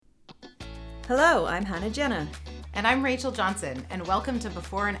Hello, I'm Hannah Jenner. And I'm Rachel Johnson, and welcome to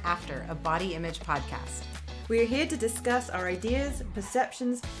Before and After, a body image podcast. We are here to discuss our ideas,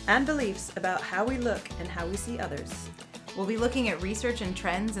 perceptions, and beliefs about how we look and how we see others. We'll be looking at research and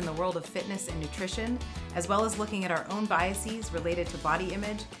trends in the world of fitness and nutrition, as well as looking at our own biases related to body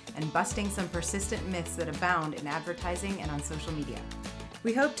image and busting some persistent myths that abound in advertising and on social media.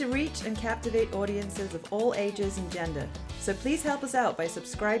 We hope to reach and captivate audiences of all ages and gender. So please help us out by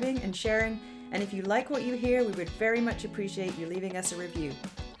subscribing and sharing. And if you like what you hear, we would very much appreciate you leaving us a review.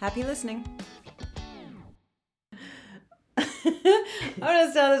 Happy listening. I'm going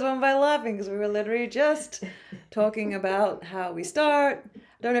to start this one by laughing because we were literally just talking about how we start. I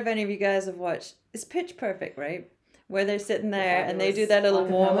don't know if any of you guys have watched. It's Pitch Perfect, right? Where they're sitting there and they do that little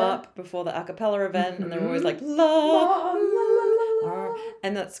warm-up before the a cappella event, and they're always like, la, la, la.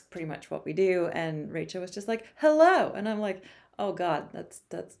 And that's pretty much what we do. And Rachel was just like, hello. And I'm like, oh God,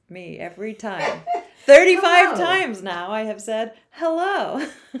 that's me every time. 35 times now I have said hello.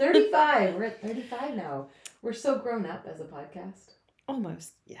 35. We're at 35 now. We're so grown up as a podcast.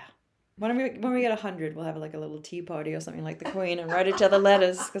 Almost, yeah. When we get 100, we'll have like a little tea party or something like the Queen and write each other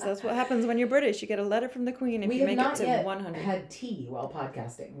letters, because that's what happens when you're British. You get a letter from the Queen if you make it to 100. We have had tea while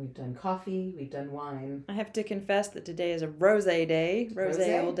podcasting. We've done coffee. We've done wine. I have to confess that today is a rosé day.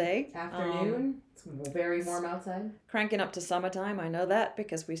 Rosé all day. Afternoon. It's very warm outside. Cranking up to summertime. I know that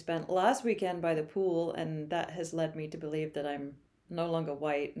because we spent last weekend by the pool, and that has led me to believe that I'm no longer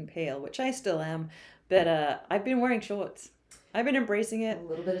white and pale, which I still am. But I've been wearing shorts. I've been embracing it. A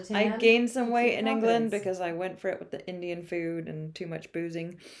little bit of tan. I gained some weight in England because I went for it with the Indian food and too much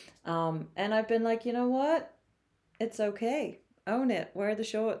boozing. And I've been like, you know what? It's okay. Own it. Wear the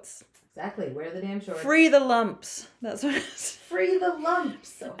shorts. Exactly. Wear the damn shorts. Free the lumps. That's what it is. Free the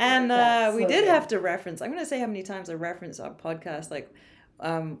lumps. Oh, and we did have to reference. I'm going to say how many times I referenced our podcast. Like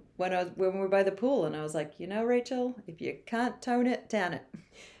when we were by the pool, and I was like, you know, Rachel, if you can't tone it, tan it.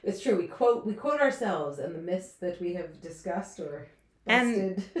 It's true. We quote ourselves and the myths that we have discussed or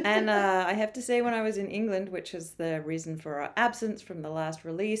busted. And I have to say, when I was in England, which is the reason for our absence from the last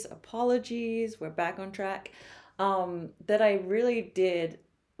release, apologies, we're back on track, that I really did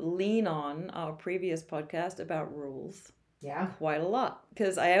lean on our previous podcast about rules. Yeah. Quite a lot.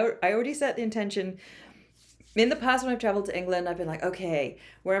 Because I already set the intention. In the past, when I've traveled to England, I've been like, okay,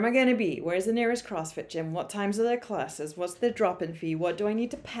 where am I going to be? Where's the nearest CrossFit gym? What times are their classes? What's the drop-in fee? What do I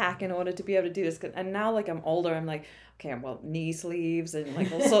need to pack in order to be able to do this? And now, like, I'm older, I'm like, okay, well, knee sleeves and,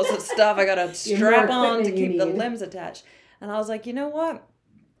 like, all sorts of stuff. I got to strap on to keep the limbs attached. And I was like, you know what?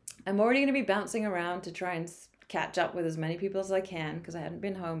 I'm already going to be bouncing around to try and catch up with as many people as I can, because I hadn't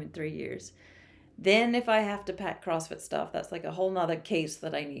been home in 3 years. Then if I have to pack CrossFit stuff, that's like a whole nother case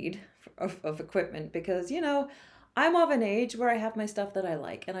that I need of equipment, because, you know, I'm of an age where I have my stuff that I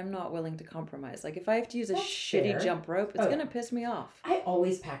like and I'm not willing to compromise. Like if I have to use a shitty jump rope, it's going to piss me off. I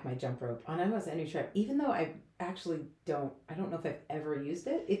always pack my jump rope on almost any trip, even though I actually I don't know if I've ever used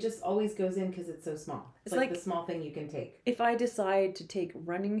it. It just always goes in because it's so small. It's like the small thing you can take. If I decide to take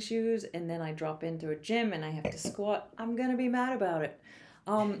running shoes and then I drop into a gym and I have to squat, I'm going to be mad about it.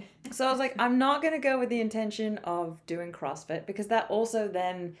 So I was like, I'm not going to go with the intention of doing CrossFit, because that also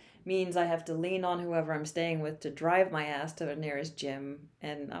then means I have to lean on whoever I'm staying with to drive my ass to the nearest gym.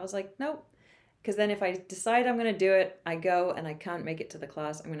 And I was like, nope. Because then if I decide I'm going to do it, I go and I can't make it to the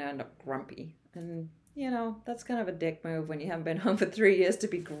class, I'm going to end up grumpy. And, you know, that's kind of a dick move when you haven't been home for 3 years to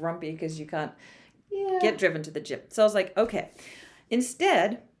be grumpy because you can't get driven to the gym. So I was like, okay.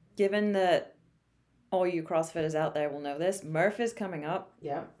 Instead, given that all you CrossFitters out there will know this, Murph is coming up.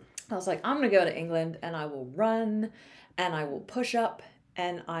 Yeah. I was like, I'm going to go to England and I will run and I will push up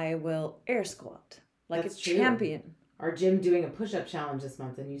and I will air squat like That's a true. champion. Our gym doing a push-up challenge this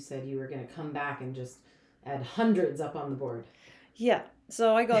month, and you said you were going to come back and just add hundreds up on the board. Yeah.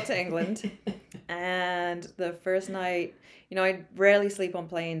 So I got to England and the first night, you know, I rarely sleep on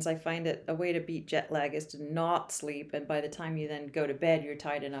planes. I find it a way to beat jet lag is to not sleep. And by the time you then go to bed, you're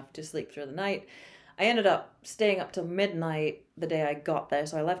tired enough to sleep through the night. I ended up staying up till midnight the day I got there.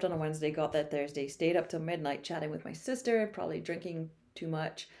 So I left on a Wednesday, got there Thursday, stayed up till midnight chatting with my sister, probably drinking too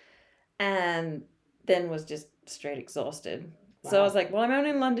much, and then was just straight exhausted. Wow. So I was like, well, I'm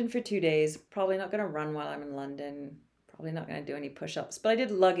only in London for 2 days. Probably not going to run while I'm in London. Probably not going to do any push-ups. But I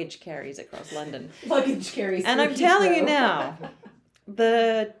did luggage carries across London. Luggage carries. And I'm telling you now,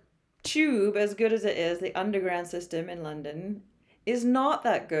 the tube, as good as it is, the underground system in London, is not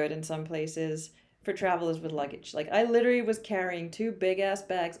that good in some places for travelers with luggage. Like, I literally was carrying 2 big ass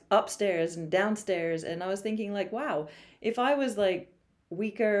bags upstairs and downstairs, and I was thinking, like, wow, if I was like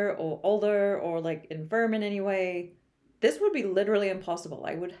weaker or older or like infirm in any way, this would be literally impossible.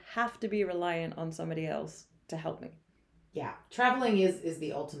 I would have to be reliant on somebody else to help me. Yeah, traveling is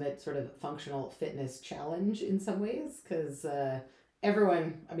the ultimate sort of functional fitness challenge in some ways, because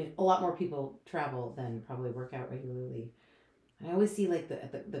everyone, I mean, a lot more people travel than probably work out regularly. And I always see like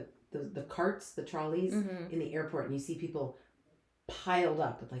the carts, the trolleys in the airport, and you see people piled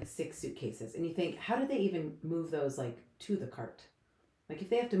up with like 6 suitcases, and you think, how do they even move those like to the cart? Like if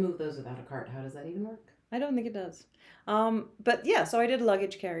they have to move those without a cart, how does that even work? I don't think it does. But yeah, so I did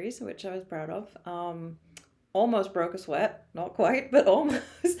luggage carries, which I was proud of. Almost broke a sweat, not quite, but almost.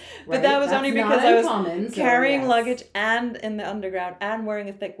 But Right? that was That's only not because I was uncommon, so carrying yes. luggage and in the underground and wearing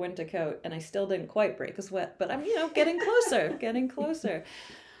a thick winter coat, and I still didn't quite break a sweat, but I'm, getting closer, getting closer.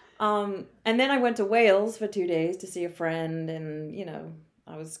 And then I went to Wales for 2 days to see a friend, and,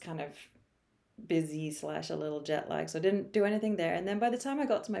 I was kind of busy / a little jet lag, so I didn't do anything there. And then by the time I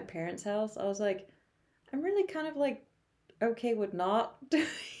got to my parents' house, I was like, I'm really kind of like okay with not doing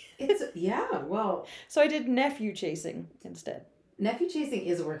Well, so I did nephew chasing instead. nephew chasing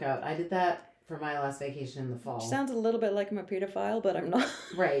is a workout. I did that for my last vacation in the fall. Which sounds a little bit like I'm a pedophile, but I'm not.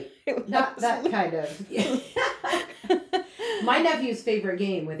 Right. Not that kind of. My nephew's favorite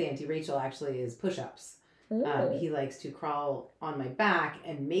game with Auntie Rachel actually is push-ups. He likes to crawl on my back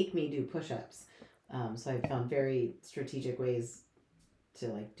and make me do push-ups. So I've found very strategic ways to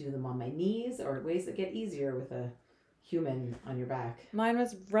like do them on my knees, or ways that get easier with a human on your back. Mine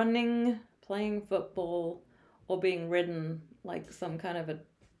was running, playing football, or being ridden like some kind of a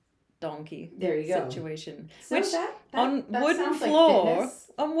donkey There you go. situation. So Which that on wooden sounds like floor,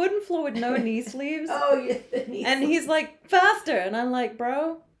 fitness. on wooden floor with no knee sleeves. Oh, yeah, the knee And he's like, faster. And I'm like,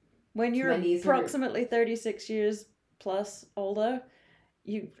 bro, when you're My knees hurt. approximately 36 years plus older,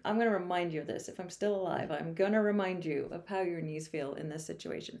 I'm going to remind you of this. If I'm still alive, I'm going to remind you of how your knees feel in this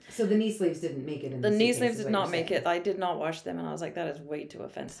situation. So the knee sleeves didn't make it in The the knee suitcase, sleeves is did what not you're make saying. it. I did not wash them, and I was like, that is way too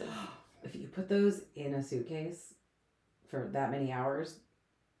offensive. If you put those in a suitcase for that many hours,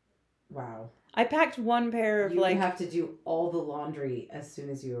 wow. I packed one pair of You would have to do all the laundry as soon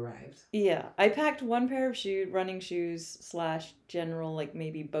as you arrived. Yeah, I packed one pair of running shoes / general, like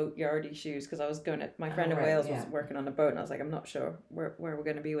maybe boat yardy shoes, because I was going to, my friend in Wales was working on a boat, and I was like, I'm not sure where we're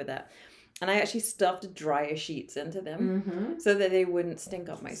going to be with that. And I actually stuffed dryer sheets into them so that they wouldn't stink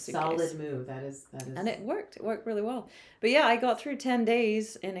up my suitcase. Solid move. That is. And it worked. It worked really well. But yeah, I got through 10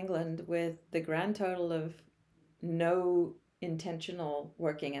 days in England with the grand total of no intentional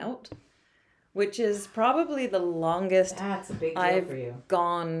working out, which is probably the longest That's a big deal I've for you.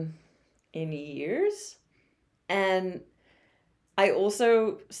 gone in years. And I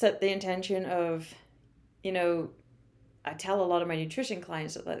also set the intention of, I tell a lot of my nutrition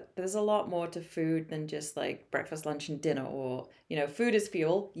clients that there's a lot more to food than just like breakfast, lunch, and dinner, or, food is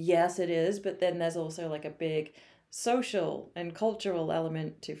fuel. Yes, it is. But then there's also like a big social and cultural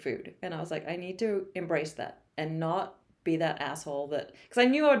element to food. And I was like, I need to embrace that and not be that asshole because I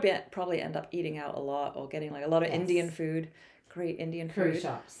knew I would probably end up eating out a lot or getting like a lot of Indian food, great Indian Curry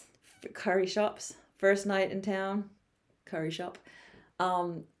food. Curry shops. First night in town, curry shop.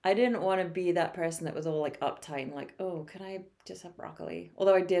 I didn't want to be that person that was all like uptight and like, oh, can I just have broccoli?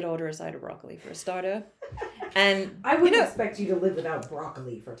 Although I did order a side of broccoli for a starter. And I wouldn't expect you to live without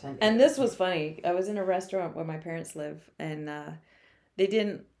broccoli for 10 days. And this was funny. I was in a restaurant where my parents live, and they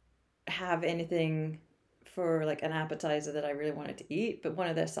didn't have anything for like an appetizer that I really wanted to eat, but one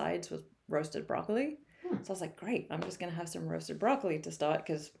of their sides was roasted broccoli. So I was like, great, I'm just going to have some roasted broccoli to start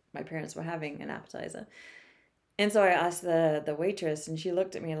because my parents were having an appetizer. And so I asked the waitress, and she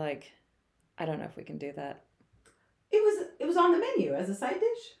looked at me like, I don't know if we can do that. It was on the menu as a side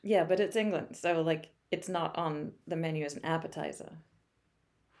dish? Yeah, but it's England, so like it's not on the menu as an appetizer.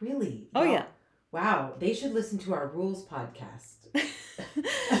 Really? Oh, yeah. Wow, they should listen to our rules podcast.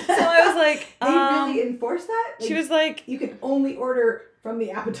 So I was like, they really enforce that? She was like, you can only order from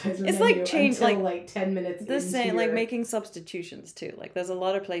the appetizer it's menu like change until like 10 minutes the same, like making substitutions too. Like there's a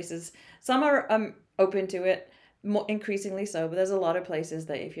lot of places, some are open to it, more increasingly so, but there's a lot of places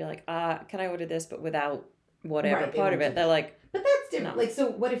that if you're like, can I order this but without whatever part of it, they're like, but that's different. No. Like, so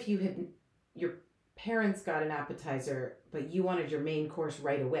what if your parents got an appetizer, but you wanted your main course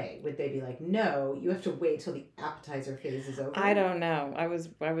right away? Would they be like, no, you have to wait till the appetizer phase is over? I don't know. I was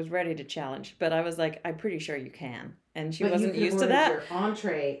ready to challenge, but I was like, I'm pretty sure you can. And she wasn't used to that. Your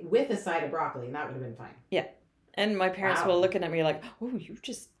entree with a side of broccoli, and that would have been fine. Yeah. And my parents were looking at me like, oh, you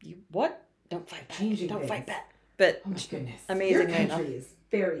what? Don't fight back. Don't fight back. But oh my goodness, amazingly your enough, country is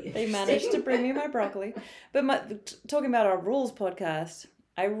very interesting. They managed to bring me my broccoli. But talking about our rules podcast,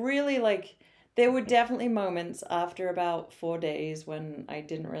 I really like There were definitely moments after about 4 days when I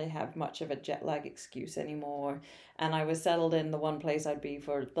didn't really have much of a jet lag excuse anymore. And I was settled in the one place I'd be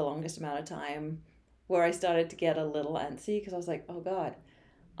for the longest amount of time, where I started to get a little antsy because I was like, oh God,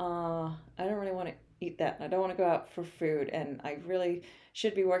 I don't really want to eat that. And I don't want to go out for food. And I really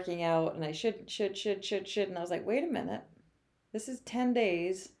should be working out. And I should. And I was like, wait a minute. This is 10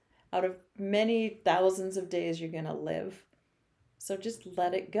 days out of many thousands of days you're going to live. So just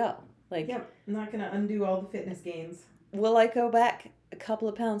let it go. Like, Yep, I'm not going to undo all the fitness gains. will I go back a couple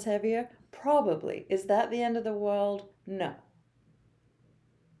of pounds heavier? Probably. Is that the end of the world? No.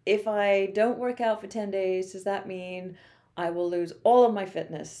 If I don't work out for 10 days, does that mean I will lose all of my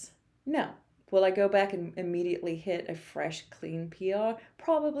fitness? No. Will I go back and immediately hit a fresh, clean PR?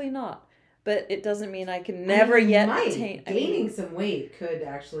 Probably not. But it doesn't mean I can never yet attain. Gaining some weight could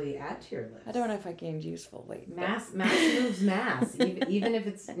actually add to your list. I don't know if I gained useful weight. Mass moves mass, even if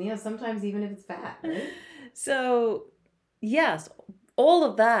it's, sometimes even if it's fat, right? So, yes, all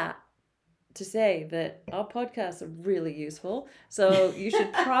of that to say that our podcasts are really useful. So you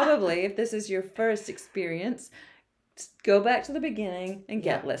should probably, if this is your first experience, go back to the beginning and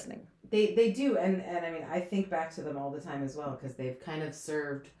get listening. They do, and I mean, I think back to them all the time as well, because they've kind of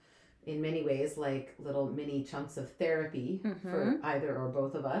served in many ways like little mini chunks of therapy for either or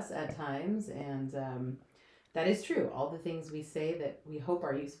both of us at times. And that is true. All the things we say that we hope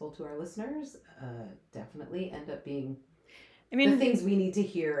are useful to our listeners definitely end up being the things we need to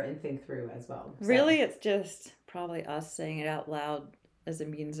hear and think through as well. Really, it's just probably us saying it out loud as a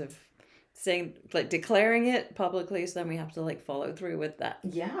means of saying, like, declaring it publicly, so then we have to like follow through with that.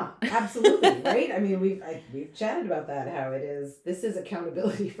 Yeah, absolutely. Right. I mean, we've chatted about that, how this is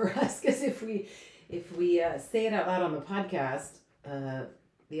accountability for us, because if we say it out loud on the podcast,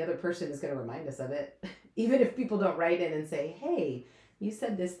 the other person is going to remind us of it, even if people don't write in and say, hey, you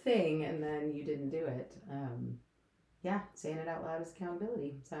said this thing and then you didn't do it. Saying it out loud is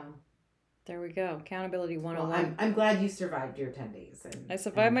accountability. So there we go. Accountability 101. Well, I'm glad you survived your 10 days. I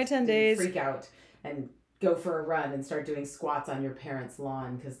survived my 10 days. Freak out and go for a run and start doing squats on your parents'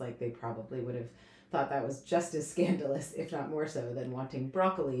 lawn, because like they probably would have thought that was just as scandalous, if not more so, than wanting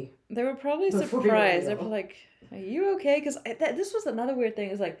broccoli. They were probably surprised. They were like, are you okay? Because this was another weird thing.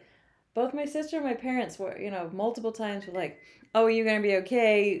 Is like, both my sister and my parents were, multiple times were like, oh, are you going to be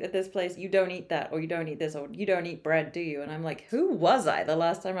okay at this place? You don't eat that, or you don't eat this, or you don't eat bread, do you? And I'm like, who was I the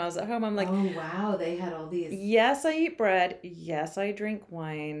last time I was at home? I'm like, oh, wow, they had all these. Yes, I eat bread. Yes, I drink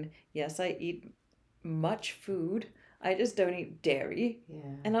wine. Yes, I eat much food. I just don't eat dairy. Yeah.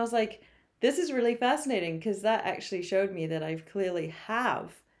 And I was like, this is really fascinating, because that actually showed me that I've clearly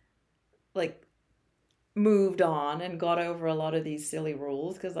like, moved on and got over a lot of these silly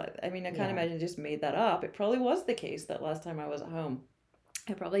rules, because I can't imagine I just made that up. It probably was the case that last time I was at home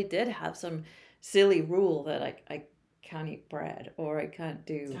I probably did have some silly rule that I can't eat bread, or I can't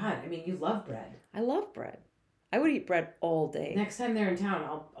do. God, I mean, you love bread. I love bread. I would eat bread all day. Next time they're in town,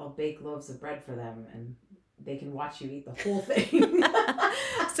 I'll bake loaves of bread for them, and they can watch you eat the whole thing.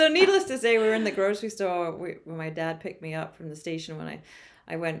 So needless to say, we were in the grocery store when my dad picked me up from the station. When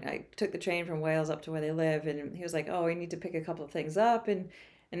I took the train from Wales up to where they live, and he was like, oh, we need to pick a couple of things up. And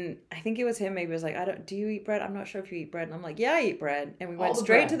I think it was him, maybe was like, do you eat bread? I'm not sure if you eat bread. And I'm like, yeah, I eat bread. And we went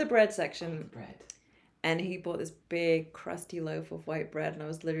straight to the bread section. Bread. And he bought this big crusty loaf of white bread, and I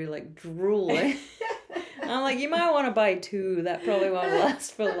was literally like drooling. I'm like, you might want to buy 2. That probably won't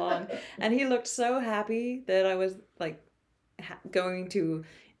last for long. And he looked so happy that I was like going to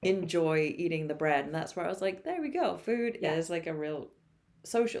enjoy eating the bread. And that's where I was like, there we go. Food is like a real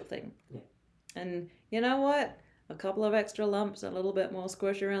social thing. Yeah. And you know what? A couple of extra lumps, a little bit more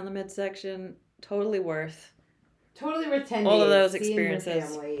squish around the midsection, totally worth 10 days. All of those experiences. Seeing your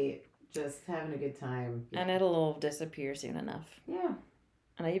family, just having a good time. Yeah. And it'll all disappear soon enough. Yeah.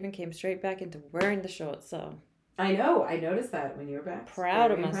 And I even came straight back into wearing the shorts, so. I know. I noticed that when you were back. Proud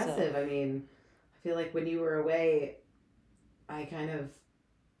of myself. Impressive. I mean, I feel like when you were away, I kind of,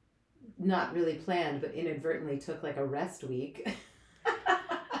 not really planned, but inadvertently took like a rest week.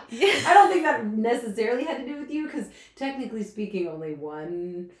 Yeah. I don't think that necessarily had to do with you, because technically speaking, only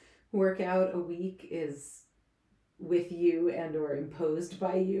one workout a week is with you and or imposed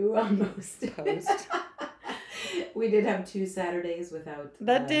by you almost. Imposed. We did have 2 Saturdays without.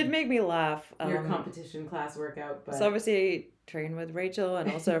 That did make me laugh. Your competition class workout, but so obviously trained with Rachel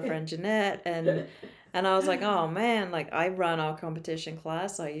and also our friend Jeanette, and I was like, oh man, like I run our competition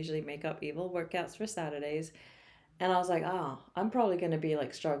class, so I usually make up evil workouts for Saturdays. And I was like, oh, I'm probably going to be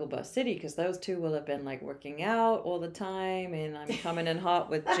like Struggle Bus City, because those 2 will have been like working out all the time, and I'm coming in hot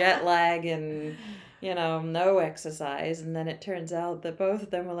with jet lag and no exercise. And then it turns out that both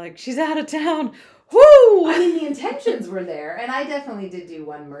of them were like, she's out of town. Woo! I mean, the intentions were there. And I definitely did do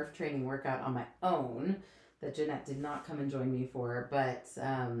one Murph training workout on my own that Jeanette did not come and join me for. But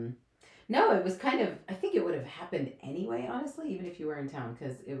no, it was kind of, I think it would have happened anyway, honestly, even if you were in town.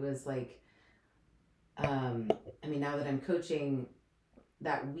 Because it was like, I mean, now that I'm coaching,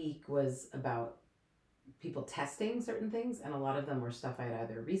 that week was about people testing certain things, and a lot of them were stuff I had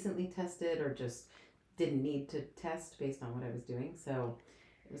either recently tested or just didn't need to test based on what I was doing. So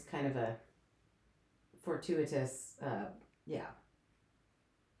it was kind of a fortuitous, kind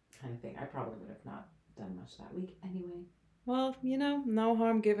of thing. I probably would have not done much that week anyway. Well, no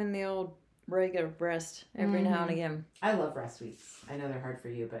harm giving the old break of rest every now and again. I love rest weeks. I know they're hard for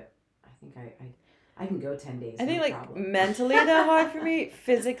you, but I think I can go 10 days. I think mentally they're hard for me.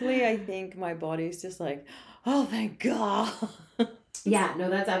 Physically, I think my body's just like, oh, thank God. Yeah, no,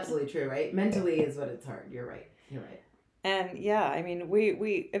 that's absolutely true, right? Mentally is what it's hard. You're right. And yeah, I mean,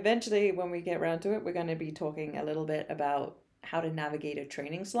 we eventually, when we get around to it, we're going to be talking a little bit about how to navigate a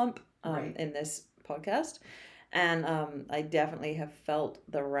training slump in this podcast. And I definitely have felt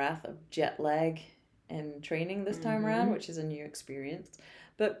the wrath of jet lag in training this time around, which is a new experience.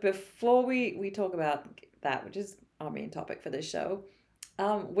 But before we talk about that, which is our main topic for this show,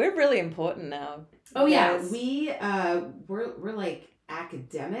 we're really important now. Oh yeah, we're like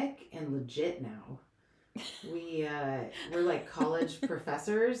academic and legit now. We're like college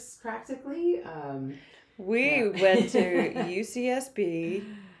professors practically. We went to UCSB,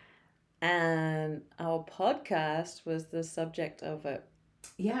 and our podcast was the subject of it.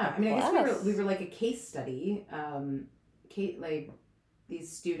 Yeah, I mean, I guess we were like a case study. Like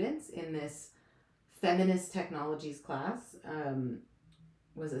these students in this feminist technologies class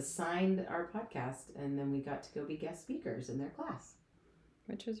was assigned our podcast, and then we got to go be guest speakers in their class,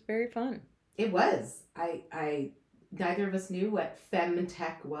 which was very fun. It was. I neither of us knew what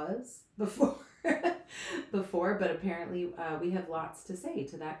femtech was before, but apparently we have lots to say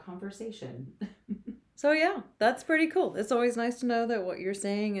to that conversation. So yeah, that's pretty cool. It's always nice to know that what you're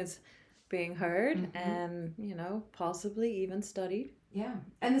saying is being heard and, possibly even studied. Yeah.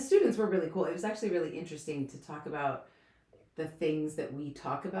 And the students were really cool. It was actually really interesting to talk about the things that we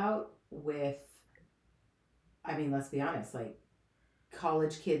talk about with, I mean, let's be honest, like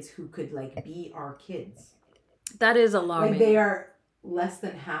college kids who could like be our kids. That is alarming. Like they are less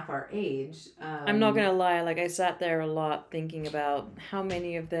than half our age. I'm not going to lie. Like I sat there a lot thinking about how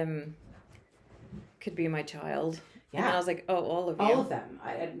many of them could be my child. Yeah. And I was like, oh, all of you. All of them.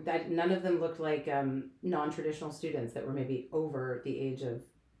 None of them looked like non-traditional students that were maybe over the age of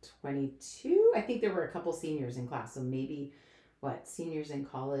 22. I think there were a couple seniors in class. So maybe, seniors in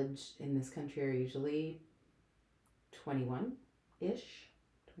college in this country are usually 21-ish,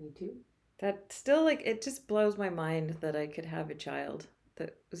 22. That still, it just blows my mind that I could have a child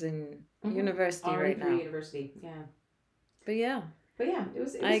that was in university right now. University, yeah. But yeah, it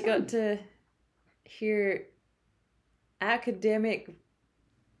was I fun. Got to hear academic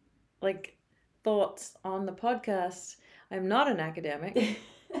thoughts on the podcast. I'm not an academic.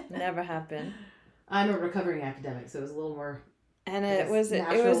 Never have been. I'm a recovering academic, so it was a little more. And it was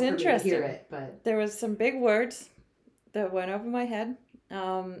interesting. Hear it, but there was some big words that went over my head.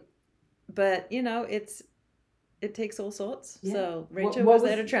 But it takes all sorts. Yeah. So Rachel was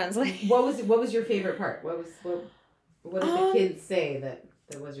there to translate. What was your favorite part? What did the kids say that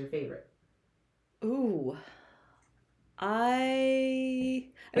was your favorite? Ooh. I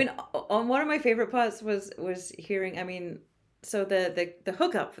mean, on one of my favorite parts was hearing. So the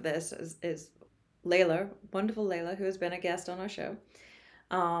hookup for this is Layla, wonderful Layla, who has been a guest on our show.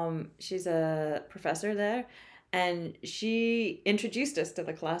 She's a professor there, and she introduced us to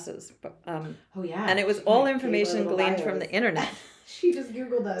the classes. Oh yeah, and it was all information gleaned from the internet. She just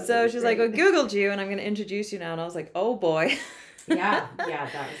Googled us. So she's like, I Googled you, and I'm going to introduce you now. And I was like, oh boy. Yeah, that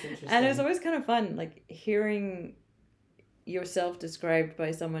was interesting. And it was always kind of fun, hearing yourself described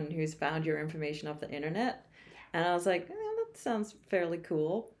by someone who's found your information off the internet. And I was like, that sounds fairly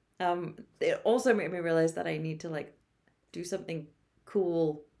cool. It also made me realize that I need to do something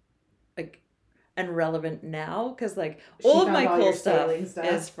cool and relevant now, because all of my cool stuff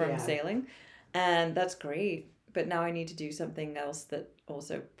is from sailing, and that's great, but now I need to do something else that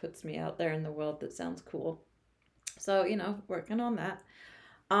also puts me out there in the world that sounds cool. So working on that.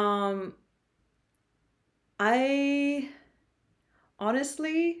 I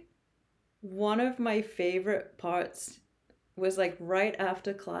honestly, one of my favorite parts was right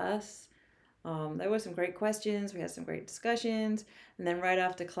after class. There were some great questions. We had some great discussions. And then right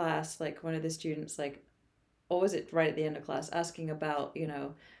after class, one of the students, or was it right at the end of class, asking about,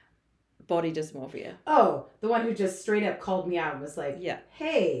 body dysmorphia. Oh, the one who just straight up called me out and was like, Yeah.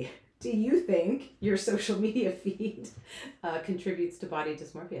 hey, do you think your social media feed contributes to body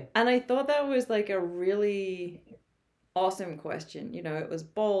dysmorphia? And I thought that was like a really awesome question. You know, it was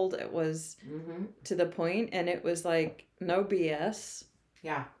bold, it was to the point, and it was like no BS.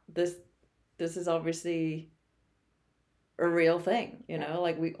 Yeah. This is obviously a real thing, you know,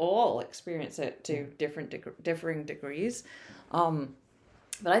 like we all experience it to differing degrees.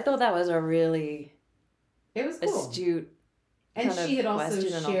 But I thought that was a really it was cool. Astute and she had also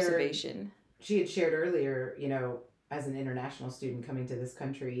shared observation. She had shared earlier, you know, as an international student coming to this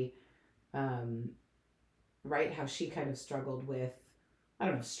country, right, how she kind of struggled with, I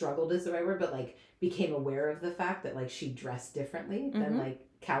don't know if struggled is the right word, but like became aware of the fact that like she dressed differently than like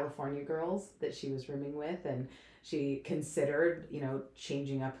California girls that she was rooming with, and she considered, you know,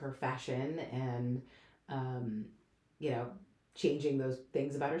 changing up her fashion and you know, changing those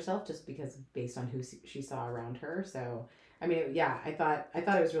things about herself just because based on who she saw around her. So I mean, yeah, I thought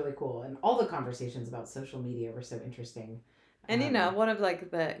it was really cool, and all the conversations about social media were so interesting. And you know, one of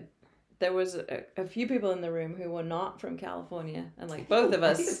like there was a few people in the room who were not from California, and like both of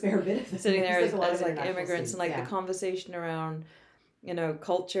us sitting there as like immigrants, and like the conversation around, you know,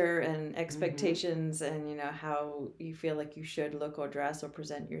 culture and expectations and, you know, how you feel like you should look or dress or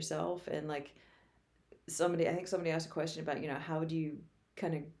present yourself. And like I think somebody asked a question about, you know, how do you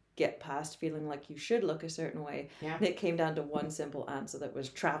kind of get past feeling like you should look a certain way? Yeah. And it came down to one simple answer that was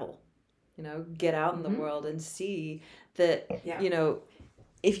travel. You know, get out in the world and see that, you know,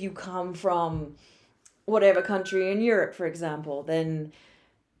 if you come from whatever country in Europe, for example, then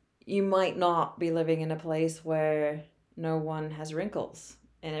you might not be living in a place where no one has wrinkles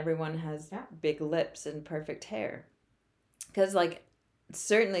and everyone has big lips and perfect hair. Because like,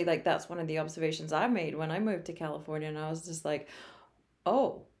 certainly like that's one of the observations I made when I moved to California, and I was just like,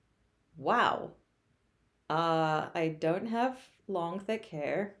 oh, wow. I don't have long, thick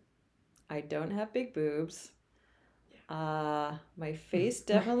hair. I don't have big boobs. My face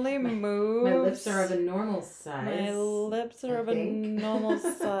definitely moves. My lips are of a normal size. My lips are of a normal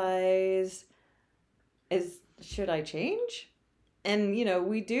size. Should I change? And, you know,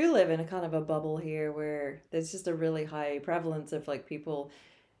 we do live in a kind of a bubble here where there's just a really high prevalence of like people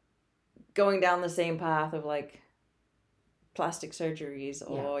going down the same path of like plastic surgeries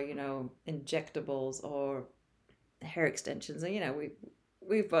or, you know, injectables or hair extensions. And, you know,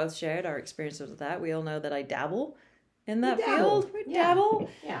 we've both shared our experiences with that. We all know that I dabble in that field. We dabble.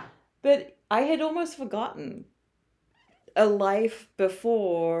 Yeah. But I had almost forgotten a life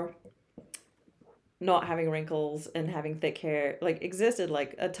before not having wrinkles and having thick hair like existed,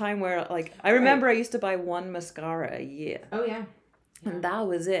 like a time where like I remember I used to buy one mascara a year. Oh yeah. And that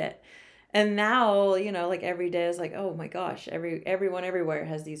was it. And now, you know, like every day is like, oh my gosh, everyone everywhere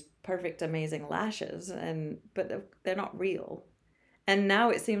has these perfect amazing lashes, but they're not real. And now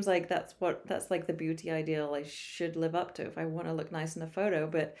it seems like that's like the beauty ideal I should live up to if I want to look nice in a photo.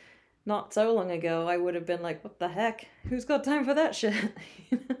 But not so long ago, I would have been like, what the heck? Who's got time for that shit?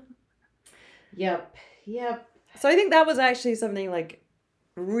 Yep. So I think that was actually something like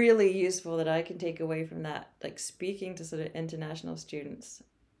really useful that I can take away from that, like speaking to sort of international students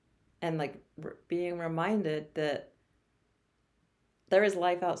and like being reminded that there is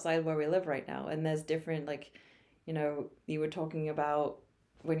life outside where we live right now. And there's different, like, you know, you were talking about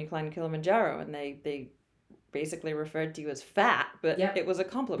when you climbed Kilimanjaro and they basically referred to you as fat, but it was a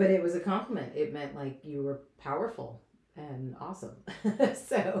compliment. But it was a compliment. It meant like you were powerful and awesome.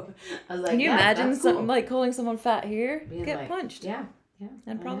 So I was like, can you imagine something cool. like calling someone fat here? Being get like, punched. Yeah.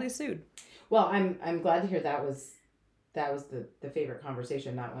 And probably sued. Well, I'm glad to hear that was the favorite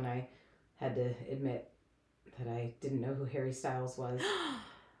conversation, not when I had to admit that I didn't know who Harry Styles was.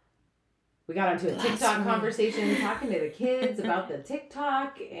 We got onto a TikTok conversation talking to the kids about the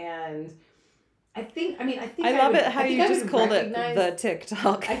TikTok, and I love it how you just called it the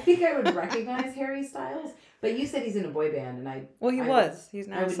TikTok. I think I would recognize Harry Styles, but you said he's in a boy band, and he's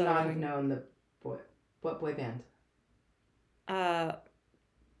now I would not have known the boy. What boy band?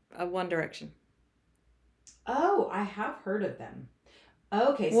 One Direction. Oh, I have heard of them.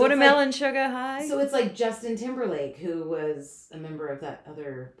 Okay, so Watermelon Sugar High. So it's like Justin Timberlake, who was a member of that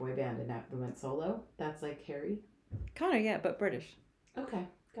other boy band and now went solo. That's like Harry. Kind of, yeah, but British. Okay,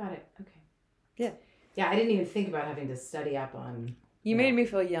 got it. Okay. Yeah. Yeah, I didn't even think about having to study up on. You made me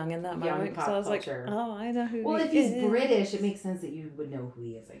feel young in that moment. Pop so I was culture. like, oh, I know who. Well, he if he's is. British, it makes sense that you would know who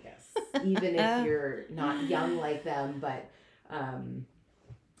he is, I guess, even if you're not young like them. But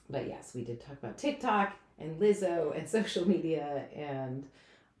yes, we did talk about TikTok and Lizzo and social media and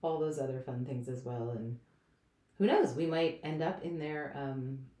all those other fun things as well. And who knows? We might end up in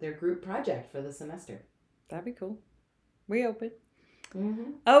their group project for the semester. That'd be cool. We open.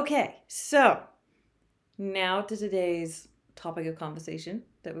 Mm-hmm. Okay, so now to today's topic of conversation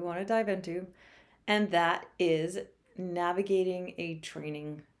that we want to dive into, and that is navigating a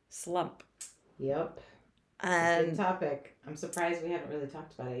training slump. Yep. It's a And big topic. I'm surprised we haven't really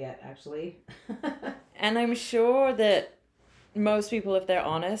talked about it yet, actually. and I'm sure that most people, if they're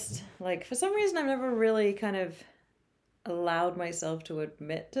honest, like for some reason I've never really kind of allowed myself to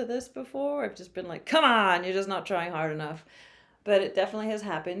admit to this before. I've just been like, come on, you're just not trying hard enough. But it definitely has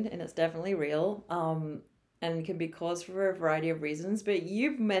happened and it's definitely real. And can be caused for a variety of reasons. But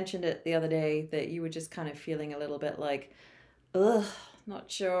you've mentioned it the other day that you were just kind of feeling a little bit like, ugh, not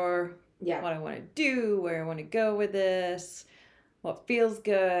sure Yeah. what I want to do, where I want to go with this, what feels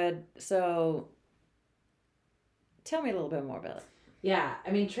good. So tell me a little bit more about it. Yeah, I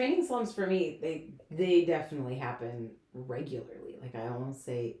mean, training slumps for me, they definitely happen regularly. Like I almost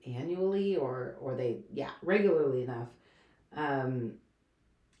say annually, or they, yeah, regularly enough.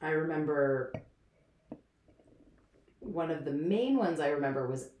 I remember one of the main ones I remember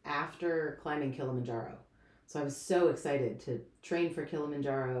was after climbing Kilimanjaro. So I was so excited to train for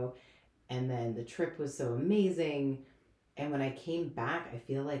Kilimanjaro, and then the trip was so amazing. And when I came back, I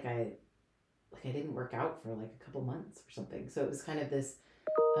feel like I didn't work out for like a couple months or something. So it was kind of this,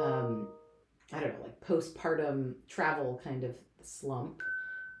 I don't know, like postpartum travel kind of slump.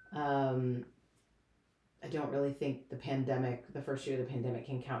 I don't really think the first year of the pandemic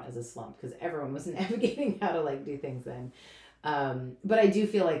can count as a slump because everyone was navigating how to like do things then. But I do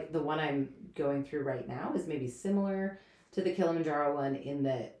feel like the one I'm going through right now is maybe similar to the Kilimanjaro one in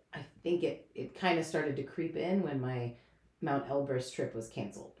that I think it kind of started to creep in when my Mount Elbrus trip was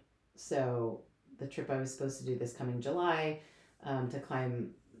canceled. So the trip I was supposed to do this coming July to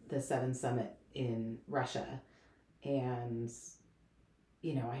climb the Seven Summit in Russia. And,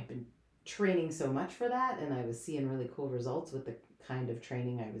 I've been training so much for that and I was seeing really cool results with the kind of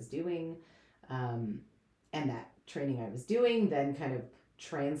training I was doing. And that training I was doing then kind of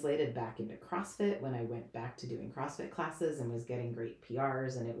translated back into CrossFit when I went back to doing CrossFit classes and was getting great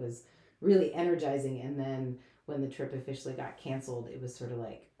PRs and it was really energizing. And then when the trip officially got canceled, it was sort of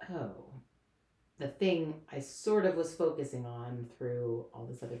like, oh, the thing I sort of was focusing on through all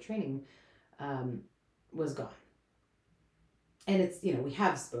this other training was gone. And it's, we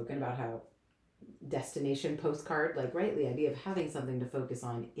have spoken about how destination postcard, like, right, the idea of having something to focus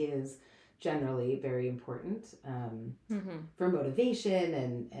on is generally very important for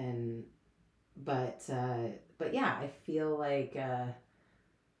motivation but yeah, I feel like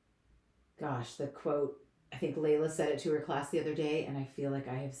the quote, I think Layla said it to her class the other day, and I feel like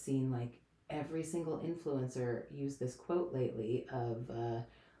I have seen like every single influencer use this quote lately of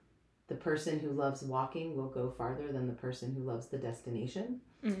the person who loves walking will go farther than the person who loves the destination.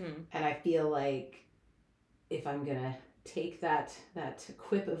 Mm-hmm. And I feel like if I'm gonna take that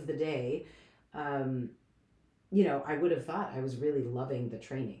quip of the day, I would have thought I was really loving the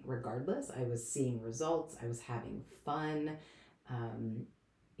training regardless. I was seeing results, I was having fun.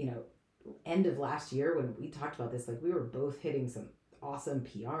 End of last year when we talked about this, like we were both hitting some awesome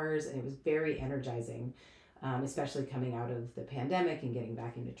PRs and it was very energizing, especially coming out of the pandemic and getting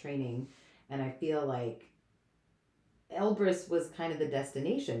back into training. And I feel like Elbrus was kind of the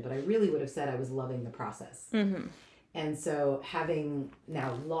destination, but I really would have said I was loving the process. Mm-hmm. And so having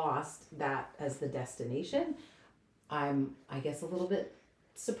now lost that as the destination, I'm, I guess, a little bit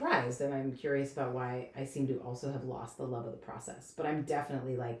surprised and I'm curious about why I seem to also have lost the love of the process. But I'm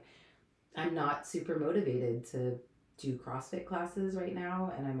definitely like, I'm not super motivated to do CrossFit classes right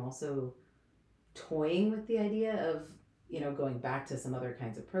now. And I'm also toying with the idea of, going back to some other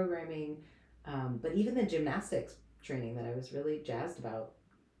kinds of programming. But even the gymnastics training that I was really jazzed about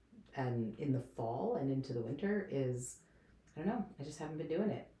and in the fall and into the winter is, I don't know, I just haven't been doing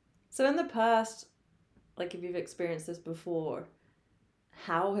it. So in the past, like if you've experienced this before,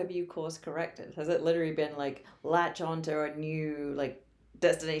 how have you course corrected? Has it literally been like latch onto a new like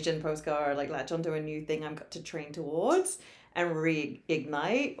destination postcard, like latch onto a new thing I'm got to train towards and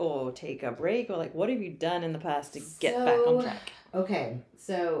reignite, or take a break, or like what have you done in the past to get back on track? Okay,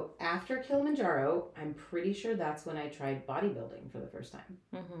 so after Kilimanjaro, I'm pretty sure that's when I tried bodybuilding for the first time.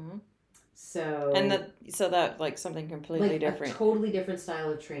 Mm-hmm. So that like something completely like different, a totally different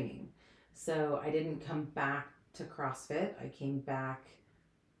style of training. So I didn't come back to CrossFit. I came back,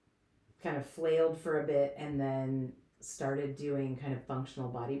 kind of flailed for a bit, and then started doing kind of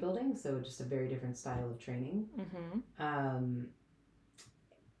functional bodybuilding. So just a very different style of training. Mm-hmm.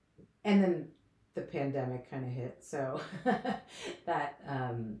 And then the pandemic kind of hit, so that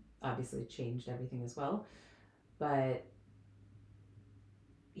obviously changed everything as well. But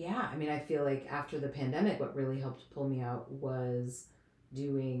yeah, I mean, I feel like after the pandemic, what really helped pull me out was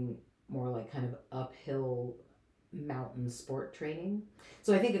doing more like kind of uphill mountain sport training.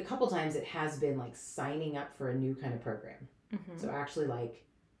 So I think a couple times it has been like signing up for a new kind of program. So actually like,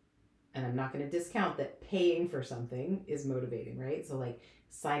 and I'm not going to discount that paying for something is motivating, right? So like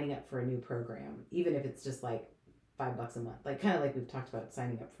signing up for a new program, even if it's just like $5 a month, like kind of like we've talked about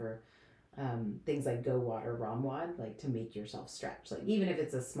signing up for things like Go Water, ROMWAD, like to make yourself stretch. Like even if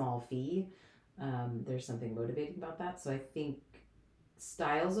it's a small fee, there's something motivating about that. So I think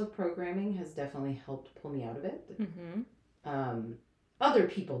styles of programming has definitely helped pull me out of it. Other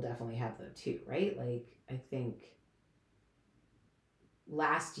people definitely have though too, right? Like I think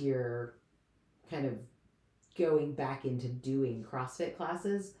last year, kind of going back into doing CrossFit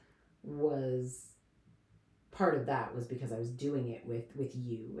classes was part of that was because I was doing it with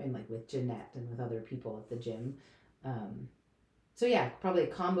you and like with Jeanette and with other people at the gym. So yeah, probably a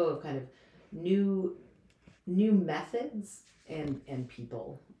combo of kind of new methods and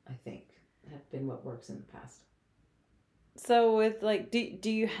people, I think, have been what works in the past. So with like,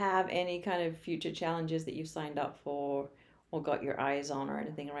 do you have any kind of future challenges that you've signed up for or got your eyes on or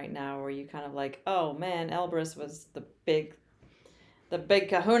anything right now, where you kind of like, oh man, Elbrus was the big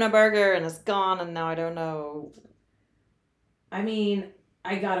kahuna burger and it's gone and now I don't know. I mean,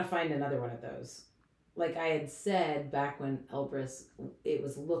 I gotta find another one of those. Like I had said back when Elbrus, it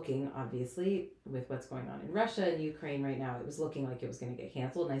was looking, obviously, with what's going on in Russia and Ukraine right now, it was looking like it was going to get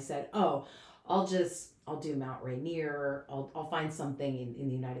canceled. And I said, oh, I'll do Mount Rainier. I'll find something in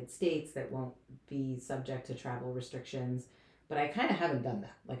the United States that won't be subject to travel restrictions. But I kind of haven't done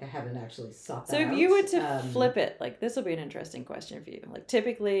that. Like I haven't actually sought that out. So if you were to flip it, like this will be an interesting question for you. Like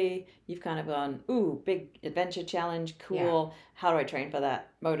typically you've kind of gone, ooh, big adventure challenge, cool. Yeah. How do I train for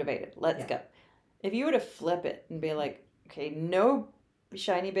that? Motivated. Let's go. If you were to flip it and be like, okay, no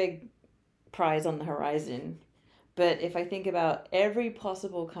shiny big prize on the horizon, but if I think about every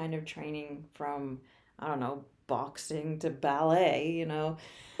possible kind of training from, I don't know, boxing to ballet, you know,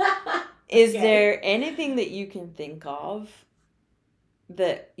 is there anything that you can think of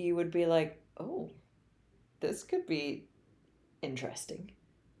that you would be like, oh, this could be interesting?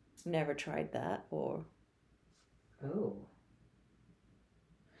 Never tried that, or... Oh.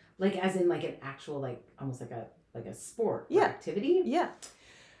 Like as in like an actual like almost like a sport or activity? Yeah.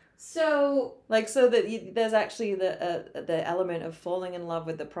 So like so that there's actually the element of falling in love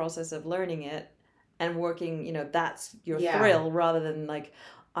with the process of learning it and working, you know, that's your thrill rather than like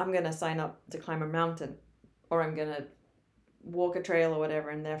I'm going to sign up to climb a mountain or I'm going to walk a trail or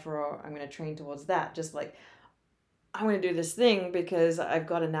whatever and therefore I'm going to train towards that. Just like I'm going to do this thing because I've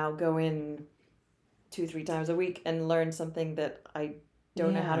got to now go in 2-3 times a week and learn something that I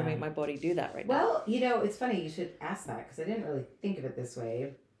don't know how to make my body do that right now. Well, you know, it's funny you should ask that because I didn't really think of it this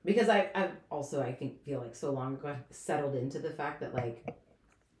way. Because I've also, I think, feel like so long ago settled into the fact that like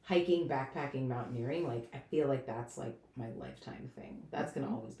hiking, backpacking, mountaineering, like I feel like that's like my lifetime thing. That's going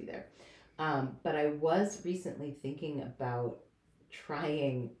to always be there. But I was recently thinking about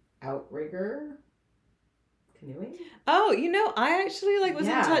trying outrigger canoeing. Oh, you know, I actually like was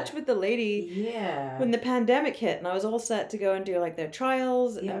in touch with the lady when the pandemic hit, and I was all set to go and do like their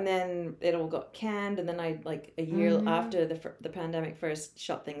trials, and then it all got canned, and then I like a year after the pandemic first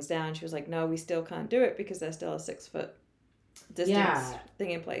shut things down, she was like, no, we still can't do it because there's still a 6-foot distance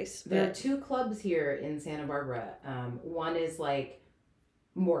thing in place. There are 2 clubs here in Santa Barbara. One is like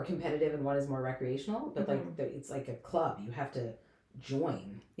more competitive and one is more recreational, but like it's like a club. You have to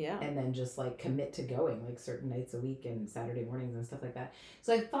join and then just like commit to going like certain nights a week and Saturday mornings and stuff like that.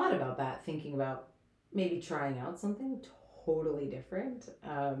 So I thought about that, thinking about maybe trying out something totally different.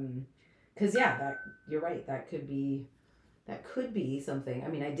 Because that you're right, that could be something. I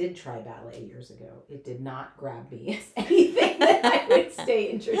mean, I did try ballet years ago. It did not grab me as anything that I would stay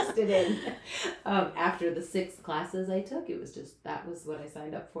interested in. After the 6 classes I took, it was just that was what I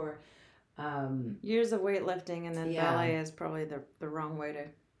signed up for. Years of weightlifting and then ballet is probably the wrong way to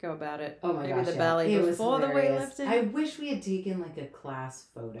go about it. Oh my gosh, maybe the ballet before the weightlifting. I wish we had taken like a class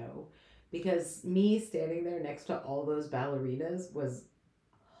photo because me standing there next to all those ballerinas was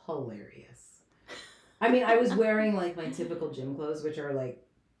hilarious. I mean, I was wearing like my typical gym clothes, which are like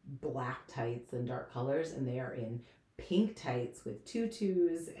black tights and dark colors, and they are in pink tights with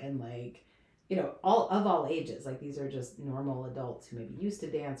tutus and like, you know, all ages. Like these are just normal adults who maybe used to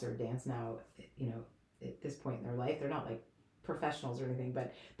dance or dance now, you know, at this point in their life. They're not like professionals or anything,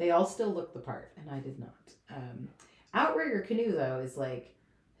 but they all still look the part, and I did not. Outrigger canoe though is like,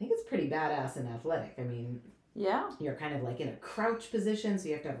 I think it's pretty badass and athletic. I mean, Yeah. You're kind of like in a crouch position, so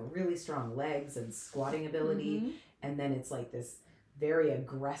you have to have really strong legs and squatting ability. Mm-hmm. And then it's like this very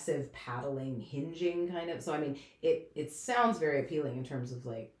aggressive paddling, hinging kind of. So I mean, it sounds very appealing in terms of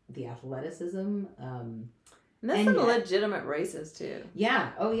like the athleticism. And there's And some yet- legitimate races too.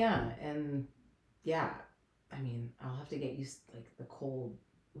 Yeah. Oh yeah. And yeah, I mean, I'll have to get used to like the cold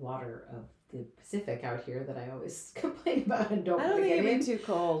water of the Pacific out here that I always complain about and don't I want don't to think get it'd be in. too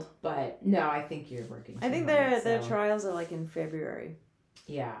cold. But no, I think you're working. I think too hard, their so- trials are like in February.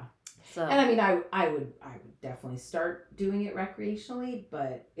 Yeah. So And I mean, I would definitely start doing it recreationally,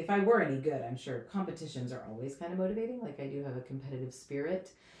 but if I were any good, I'm sure competitions are always kind of motivating. Like I do have a competitive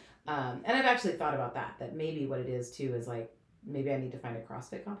spirit, and I've actually thought about that maybe what it is too is like maybe I need to find a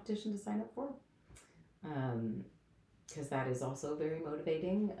CrossFit competition to sign up for, because that is also very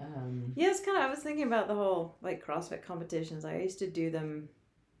motivating. yeah, it's kind of. I was thinking about the whole like CrossFit competitions. I used to do them.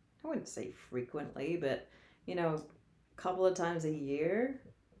 I wouldn't say frequently, but you know, a couple of times a year.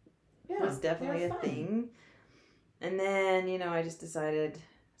 Yeah, Was definitely they're a fun. thing. And then, you know, I just decided,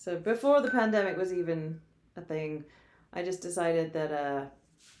 so before the pandemic was even a thing, I just decided that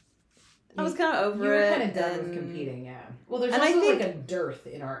I was kind of over You were it. kind of done with and- competing, yeah. Well, there's And I also think- like a dearth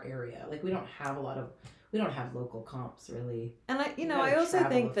in our area. Like we don't have local comps really. And I, you know, gotta I also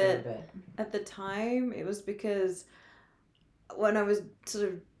travel think a fair that bit. at the time it was because when I was sort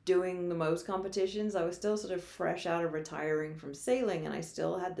of doing the most competitions, I was still sort of fresh out of retiring from sailing, and I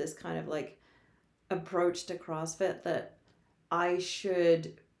still had this kind of like approach to CrossFit that I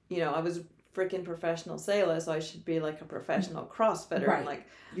should, you know, I was freaking professional sailor, so I should be like a professional CrossFitter. Right. And like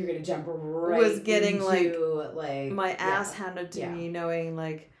You're gonna jump right was getting, into, like my yeah. ass handed to Yeah. me, knowing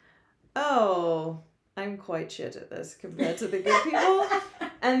like, oh, I'm quite shit at this compared to the good people.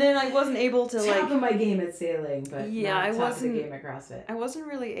 And then I wasn't able to Top like, of my game at sailing, but Yeah, not I top wasn't- of the game at CrossFit. I wasn't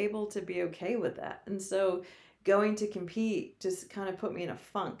really able to be okay with that. And so going to compete just kind of put me in a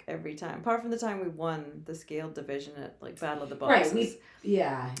funk every time. Apart from the time we won the scaled division at like Battle of the Boxes. Right,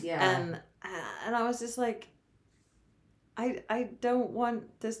 yeah. And I was just like, I don't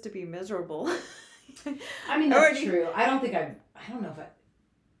want this to be miserable. I mean that's already- true. I don't think I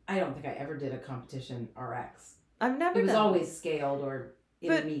ever did a competition RX. I've never It was done always scaled or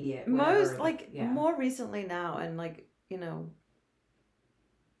But intermediate. most whatever. more recently now, and like, you know,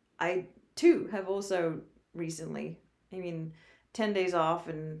 I too have also recently, I mean, 10 days off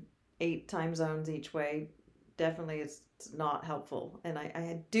and 8 time zones each way definitely is not helpful. And I'm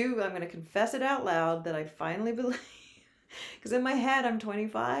going to confess it out loud that I finally believe, because in my head I'm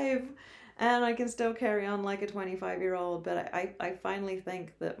 25 and I can still carry on like a 25-year-old, but I finally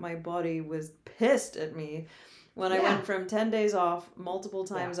think that my body was pissed at me when I Yeah. went from 10 days off, multiple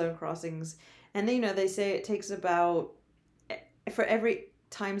time Yeah. zone crossings. And then, you know, they say it takes about, for every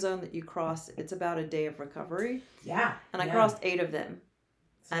time zone that you cross, it's about a day of recovery. Yeah. And I yeah. crossed 8 of them.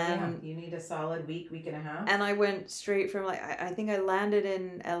 So, yeah, and- you need a solid week and a half. And I went straight from like, I think I landed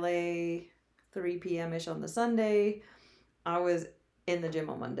in LA 3 p.m.-ish on the Sunday. I was in the gym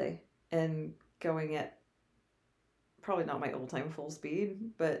on Monday and going at probably not my all-time full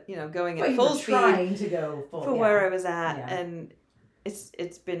speed, but, you know, going but at you full were speed trying to go full for yeah. where I was at. Yeah. And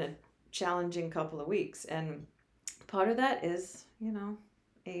it's been a challenging couple of weeks. And part of that is, you know,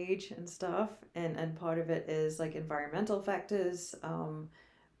 age and stuff. And part of it is like environmental factors,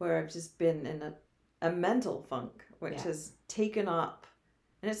 where I've just been in a mental funk, which Yeah. has taken up.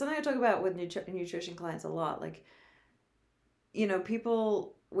 And it's something I talk about with nutrition clients a lot. Like, you know,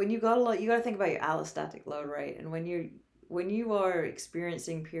 people, when you got a lot, you got to think about your allostatic load, right? And when you are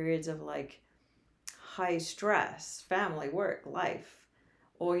experiencing periods of like high stress, family, work, life,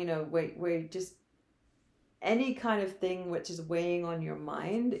 or, you know, where just any kind of thing which is weighing on your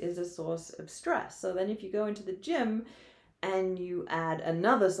mind is a source of stress. So then if you go into the gym and you add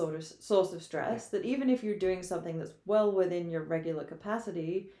another sort of source of stress, that even if you're doing something that's well within your regular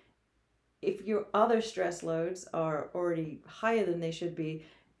capacity, if your other stress loads are already higher than they should be,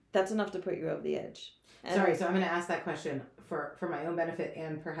 that's enough to put you over the edge. And Sorry, so I'm going to ask that question for my own benefit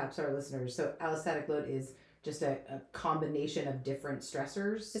and perhaps our listeners. So allostatic load is just a combination of different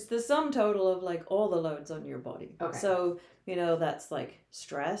stressors. it's the sum total of like all the loads on your body. Okay. So, you know, that's like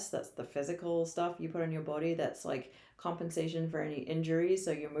stress, that's the physical stuff you put on your body, that's like compensation for any injuries.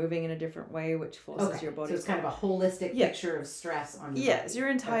 So you're moving in a different way, which forces your body. So it's kind of a holistic Yeah. picture of stress on your Yes, body. your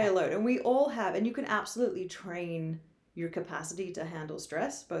entire Okay. load. And we all have, and you can absolutely train your capacity to handle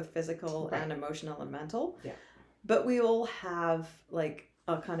stress, both physical Right. and emotional and mental. Yeah. But we all have like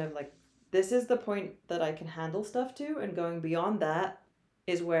a kind of like, this is the point that I can handle stuff to, and going beyond that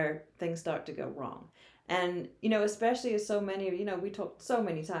is where things start to go wrong. And, you know, especially as so many, you know, we talked so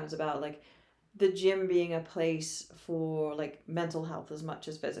many times about like the gym being a place for like mental health as much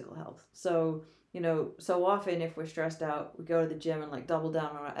as physical health. So, so often if we're stressed out, we go to the gym and like double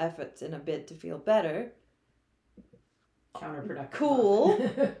down on our efforts in a bid to feel better. Counterproductive. Cool.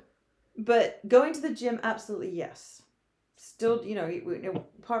 But going to the gym, absolutely yes. Still,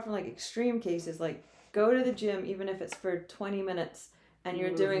 apart from like extreme cases, like go to the gym even if it's for 20 minutes and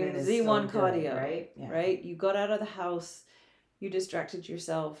you're doing Z1 cardio, right? Yeah. Right? You got out of the house, you distracted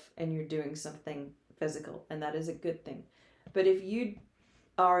yourself, and you're doing something physical, and that is a good thing. But if you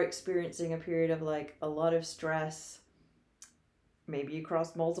are experiencing a period of like a lot of stress, maybe you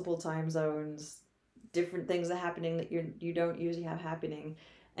cross multiple time zones, different things are happening that you don't usually have happening,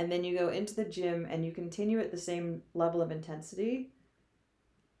 and then you go into the gym and you continue at the same level of intensity,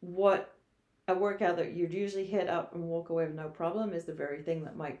 what a workout that you'd usually hit up and walk away with no problem is the very thing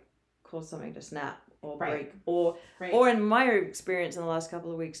that might cause something to snap or break, or in my experience in the last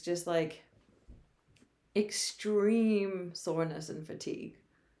couple of weeks, just like extreme soreness and fatigue.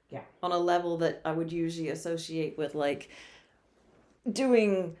 Yeah. On a level that I would usually associate with like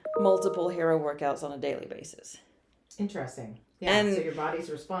doing multiple hero workouts on a daily basis. Interesting. Yeah. And so your body's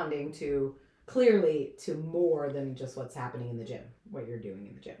responding clearly to more than just what's happening in the gym, what you're doing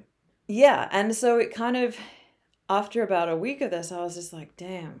in the gym. Yeah. And so it kind of, after about a week of this, I was just like,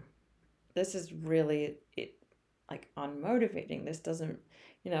 damn, this is really like unmotivating. This doesn't,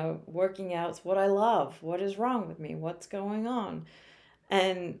 working out's what I love. What is wrong with me? What's going on?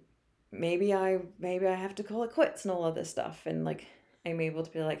 And maybe I have to call it quits and all of this stuff. And like, I'm able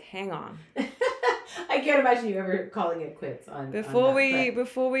to be like, hang on. I can't imagine you ever calling it quits before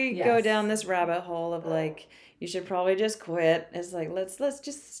we yes. go down this rabbit hole of like, you should probably just quit. It's like, let's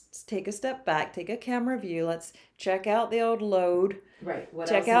just take a step back, take a camera view. Let's check out the old load. Right.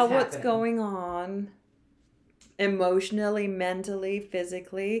 Check out what's going on emotionally, mentally,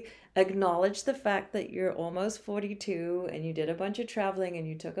 physically. Acknowledge the fact that you're almost 42 and you did a bunch of traveling and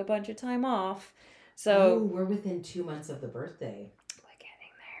you took a bunch of time off. So we're within 2 months of the birthday. We're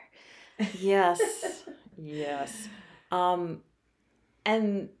getting there. Yes. Yes.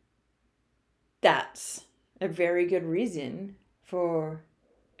 And that's a very good reason for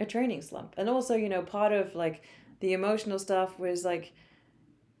a training slump. And also, part of like the emotional stuff was like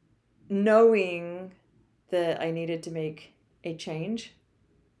knowing that I needed to make a change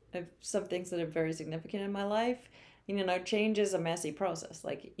of some things that are very significant in my life. Change is a messy process.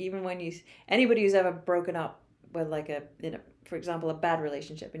 Like even when anybody who's ever broken up with like for example, a bad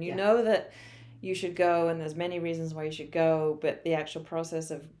relationship, and you know that you should go and there's many reasons why you should go, but the actual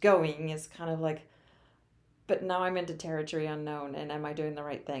process of going is kind of like, but now I'm into territory unknown, and am I doing the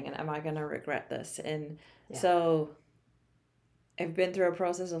right thing, and am I going to regret this? And so I've been through a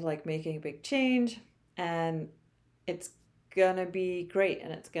process of like making a big change, and it's going to be great,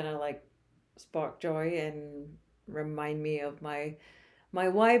 and it's going to like spark joy and remind me of my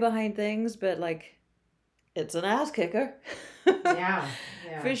why behind things, but like it's an ass kicker. Yeah.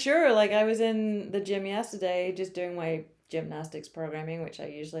 For sure. Like I was in the gym yesterday just doing my gymnastics programming, which I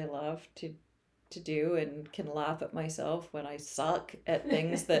usually love to do, and can laugh at myself when I suck at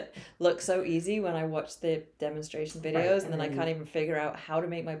things that look so easy when I watch the demonstration videos, right. And then I can't even figure out how to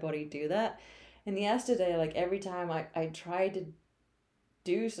make my body do that. And yesterday, like every time I tried to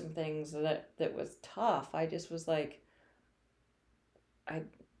do some things that was tough, I just was like, I'm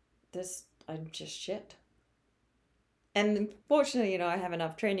just shit. And fortunately, I have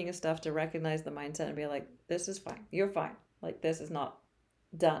enough training and stuff to recognize the mindset and be like, this is fine. You're fine. Like, this is not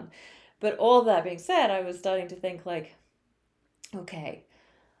done. But all that being said, I was starting to think like, okay,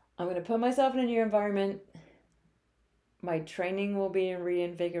 I'm going to put myself in a new environment. My training will be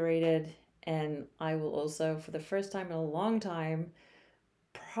reinvigorated. And I will also, for the first time in a long time,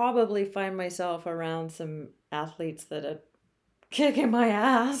 probably find myself around some athletes that are kicking my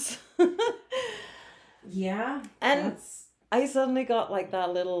ass. Yeah. And I suddenly got like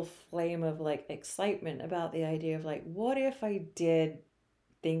that little flame of like excitement about the idea of like, what if I did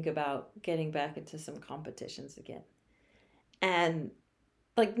think about getting back into some competitions again? And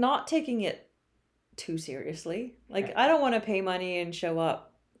like not taking it too seriously. Like right. I don't want to pay money and show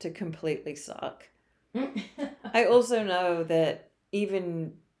up to completely suck. I also know that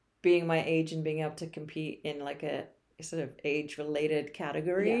even being my age and being able to compete in like a sort of age-related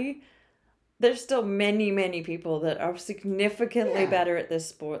category, there's still many, many people that are significantly better at this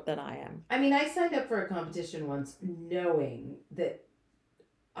sport than I am. I mean, I signed up for a competition once knowing that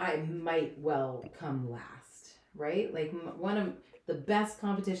I might well come last, right? Like one of the best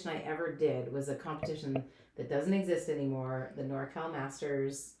competition I ever did was a competition that doesn't exist anymore, the NorCal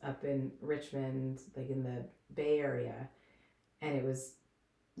Masters up in Richmond, like in the Bay Area. And it was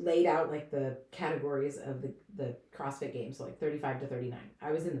laid out like the categories of the CrossFit Games, so like 35 to 39.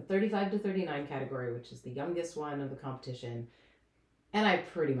 I was in the 35 to 39 category, which is the youngest one of the competition. And I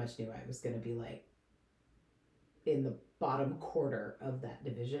pretty much knew I was going to be like in the bottom quarter of that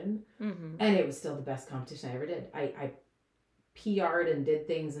division. Mm-hmm. And it was still the best competition I ever did. I PR'd and did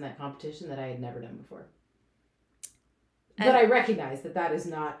things in that competition that I had never done before. But I recognize that is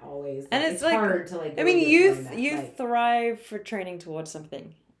not always, and it's like, hard to like. I mean, you thrive for training towards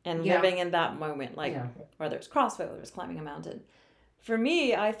something and living in that moment, like whether it's CrossFit, whether it's climbing a mountain. For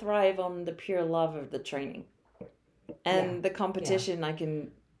me, I thrive on the pure love of the training, and the competition I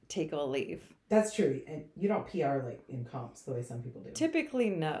can take or leave. That's true, and you don't PR like in comps the way some people do. Typically,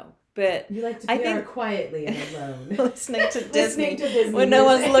 no. But you like to PR quietly and alone. listening to Disney when no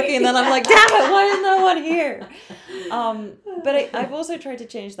one's looking, and then I'm like, damn it, why is no one here? But I've also tried to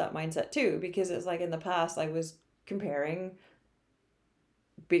change that mindset too, because it's like in the past I was comparing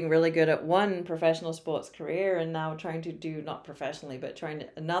being really good at one professional sports career and now trying to do, not professionally, but trying to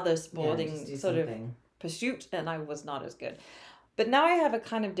another sporting sort of pursuit, and I was not as good. But now I have a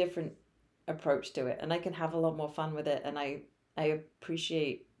kind of different approach to it, and I can have a lot more fun with it, and I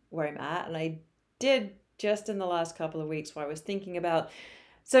appreciate where I'm at. And I did just in the last couple of weeks where I was thinking about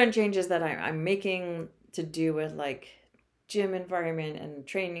certain changes that I'm making to do with like gym environment and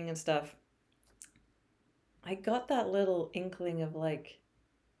training and stuff. I got that little inkling of like,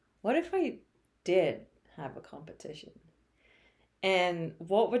 what if I did have a competition? And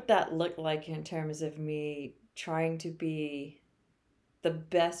what would that look like in terms of me trying to be the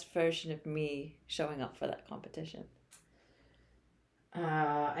best version of me showing up for that competition?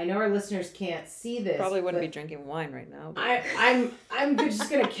 I know our listeners can't see this. Probably wouldn't be drinking wine right now. But... I'm just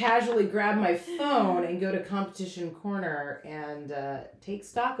gonna casually grab my phone and go to Competition Corner and take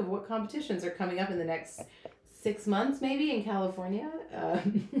stock of what competitions are coming up in the next 6 months, maybe in California.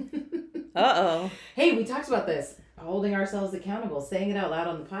 Uh-oh. Hey, we talked about this. Holding ourselves accountable, saying it out loud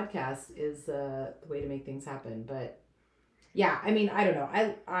on the podcast is the way to make things happen. But yeah, I mean, I don't know.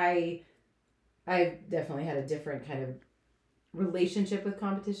 I've definitely had a different kind of relationship with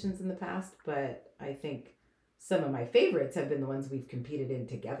competitions in the past, but I think some of my favorites have been the ones we've competed in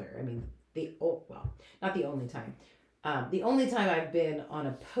together. I mean, not the only time. The only time I've been on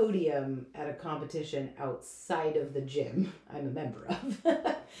a podium at a competition outside of the gym I'm a member of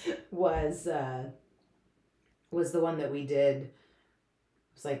was the one that we did. It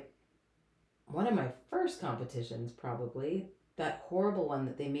was like one of my first competitions, probably. That horrible one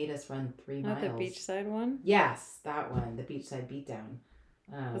that they made us run 3 miles. Not the beachside one? Yes, that one. The beachside beatdown.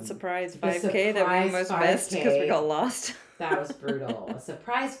 The surprise 5K that we almost missed because we got lost. That was brutal. A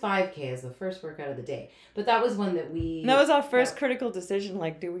surprise 5K is the first workout of the day. But that was one that we... That was our first critical decision.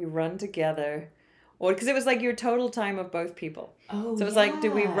 Like, do we run together? Or because it was like your total time of both people. Oh, so it was like, do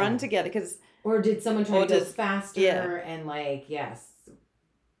we run together? Or did someone try to go faster? And like, yes.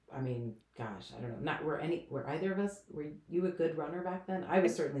 I mean... Gosh, I don't know. Were either of us? Were you a good runner back then? I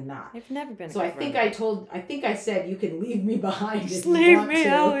was certainly not. I've never been. So I think I said you can leave me behind. Just leave me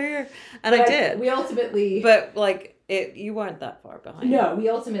out here, and I did. We ultimately, but like you weren't that far behind. No, we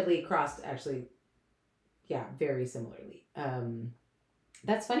ultimately crossed. Actually, yeah, very similarly.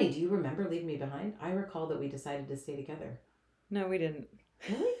 That's funny. Do you remember leaving me behind? I recall that we decided to stay together. No, we didn't.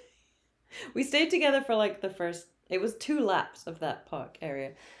 Really? We stayed together for like the first. It was 2 laps of that park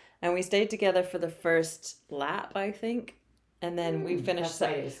area. And we stayed together for the first lap, I think, and then we finished.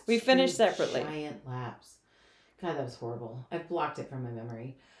 We finished separately. Giant laps. God, that was horrible. I've blocked it from my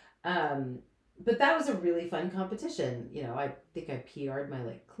memory. But that was a really fun competition. You know, I think I PR'd my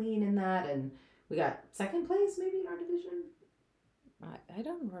like clean in that, and we got 2nd place maybe in our division. I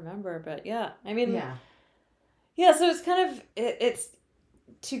don't remember, but yeah, I mean, yeah. So it's kind of it's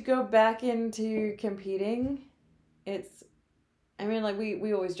to go back into competing. It's. I mean, like,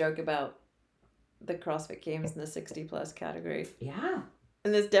 we always joke about the CrossFit Games in the 60+ category. Yeah.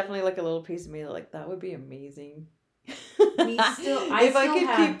 And there's definitely, like, a little piece of me that, like, that would be amazing. If I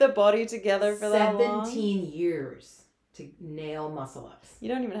could keep the body together for that long. 17 years to nail muscle-ups. You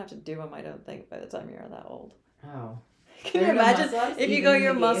don't even have to do them, I don't think, by the time you're that old. Oh. Can you imagine if you go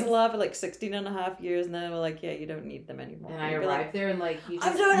your muscle up at, like, 16 and a half years, and then we're like, yeah, you don't need them anymore. And I arrive there and, like, you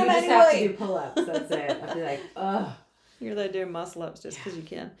just have to do pull-ups. That's it. I'll be like, ugh. You're there doing muscle ups just because you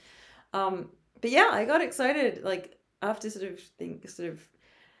can. But yeah, I got excited like after and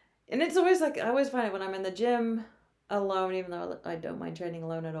it's always like I always find it when I'm in the gym alone, even though I don't mind training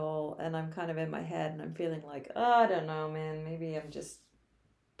alone at all, and I'm kind of in my head and I'm feeling like, oh, I don't know, man, maybe I'm just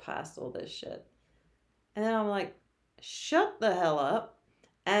past all this shit. And then I'm like, shut the hell up.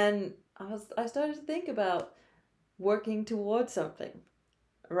 And I started to think about working towards something.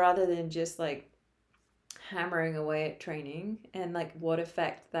 rather than just like hammering away at training and like what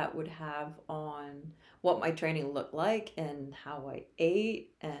effect that would have on what my training looked like and how I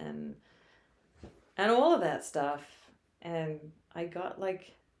ate and all of that stuff. And I got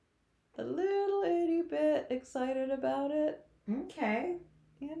like a little itty bit excited about it, Okay.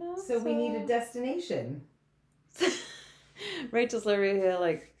 you know? So we need a destination. Rachel's literally here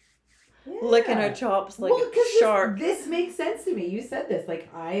like Yeah. licking her chops like Well, a 'cause shark. This makes sense to me. You said this. Like,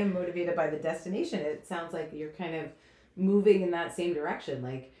 I am motivated by the destination. It sounds like you're kind of moving in that same direction.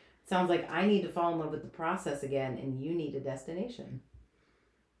 Like, it sounds like I need to fall in love with the process again, and you need a destination.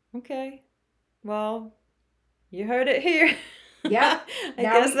 Okay. Well, you heard it here. Yeah. I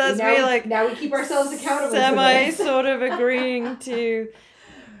guess that's me like now we keep ourselves accountable. semi for this. sort of agreeing to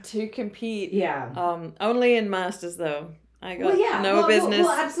compete. Yeah. Only in masters though. I got no business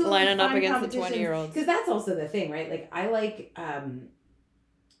lining up against the 20-year-olds. Because that's also the thing, right? Like, I like Hannah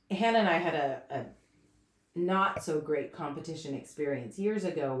and I had a not so great competition experience years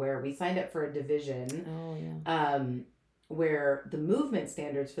ago where we signed up for a division. Oh yeah. Where the movement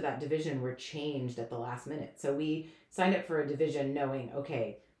standards for that division were changed at the last minute. So we signed up for a division knowing,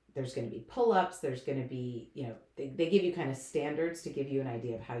 okay, there's going to be pull-ups, there's going to be, you know, they give you kind of standards to give you an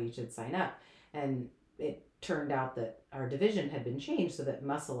idea of how you should sign up. And it turned out that our division had been changed so that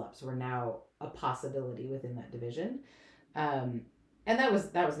muscle-ups were now a possibility within that division. And that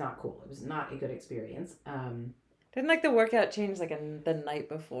was not cool. It was not a good experience. Didn't like the workout change like the night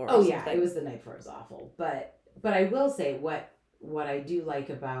before? Oh yeah, it was the night before. It was awful. But I will say what I do like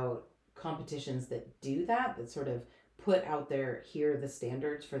about competitions that do that sort of put out there, here are the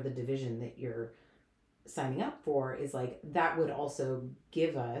standards for the division that you're signing up for, is like that would also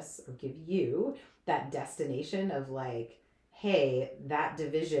give us or give you that destination of like, hey, that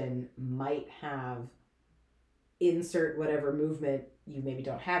division might have insert whatever movement you maybe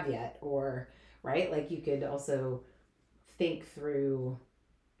don't have yet, or right, like you could also think through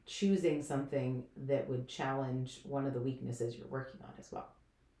choosing something that would challenge one of the weaknesses you're working on as well.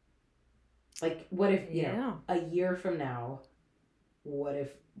 Like, what if, you know, a year from now, what if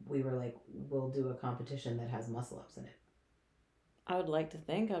we were like, we'll do a competition that has muscle ups in it? I would like to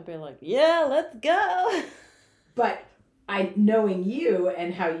think I'd be like, yeah, let's go. But knowing you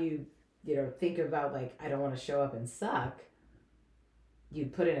and how you know, think about like, I don't want to show up and suck,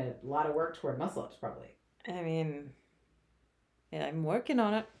 you'd put in a lot of work toward muscle ups probably. I mean, yeah, I'm working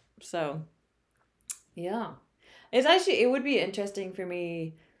on it. So, yeah. It would be interesting for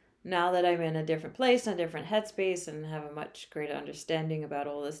me now that I'm in a different place, and a different headspace, and have a much greater understanding about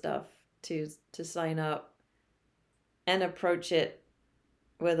all this stuff to sign up and approach it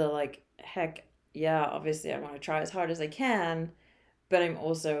with a like, heck, yeah, obviously I want to try as hard as I can, but I'm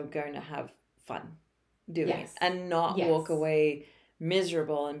also going to have fun doing it and not walk away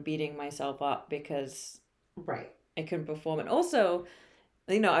miserable and beating myself up because I couldn't perform. And also,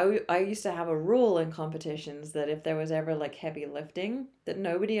 you know, I used to have a rule in competitions that if there was ever like heavy lifting, that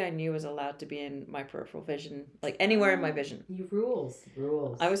nobody I knew was allowed to be in my peripheral vision, like anywhere in my vision. You rules.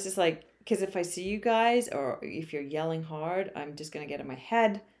 I was just like, because if I see you guys or if you're yelling hard, I'm just going to get in my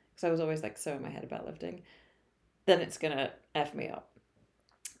head, because I was always like so in my head about lifting, then it's going to F me up.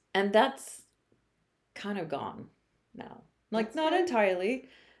 And that's kind of gone now. Like, that's not good. Entirely,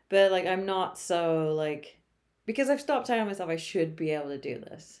 but like I'm not so like, because I've stopped telling myself I should be able to do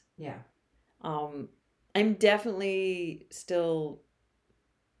this. Yeah. I'm definitely still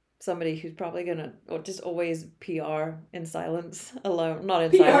somebody who's probably gonna just always PR in silence alone, not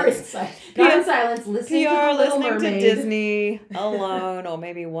in silence. Not in silence, listening PR, to the Little listening Mermaid. to Disney alone, or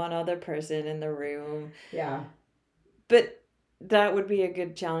maybe one other person in the room. Yeah. But that would be a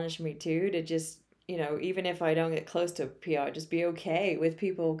good challenge for me too, to just, you know, even if I don't get close to PR, just be okay with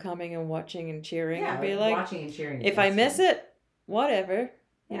people coming and watching and cheering, and be like, watching and cheering. If I miss it, whatever.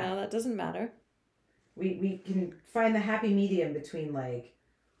 You know, that doesn't matter. We can find the happy medium between like,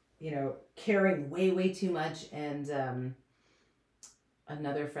 you know, caring way too much, and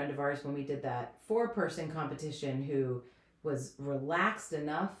another friend of ours, when we did that 4-person competition, who was relaxed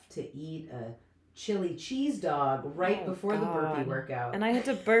enough to eat a chili cheese dog right before the burpee workout. And I had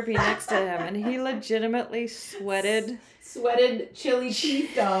to burpee next to him, and he legitimately sweated chili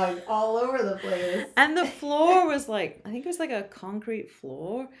cheese dog all over the place. And the floor was like, I think it was like a concrete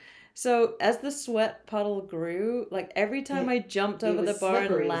floor. So as the sweat puddle grew, like every time I jumped over the bar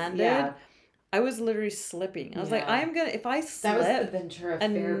and landed, I was literally slipping. I was like, if I slip, that was the Ventura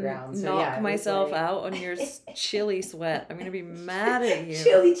Fairgrounds, and knock myself out on your chili sweat, I'm gonna be mad at you.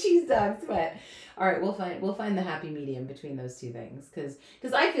 Chili cheese dog sweat. All right, we'll find the happy medium between those two things, because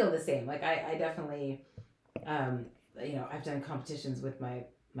I feel the same. Like I definitely, you know, I've done competitions with my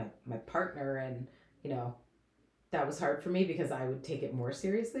my partner, and that was hard for me because I would take it more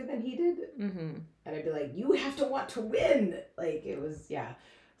seriously than he did. Mm-hmm. And I'd be like, you have to want to win. Like, it was, yeah.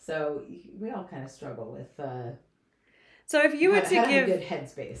 So we all kind of struggle with So if you were how to have give a good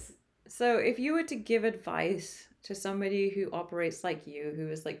headspace. So if you were to give advice to somebody who operates like you, who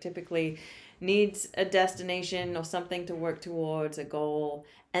is like typically needs a destination or something to work towards, a goal,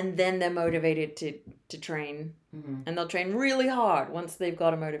 and then they're motivated to train, Mm-hmm. and they'll train really hard once they've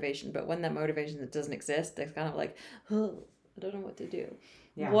got a motivation, but when that motivation that doesn't exist, they're kind of like, oh, I don't know what to do.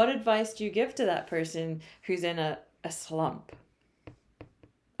 Yeah. What advice do you give to that person who's in a slump?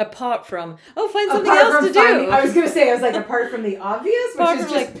 Apart from, find something else to do. I was going to say, I was like, apart from the obvious, Apart which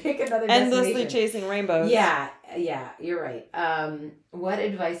is from, just like, pick another endlessly destination. chasing rainbows. Yeah, you're right. What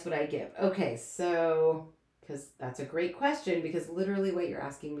advice would I give? Okay, so, because that's a great question, because literally what you're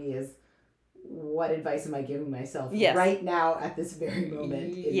asking me is, what advice am I giving myself right now at this very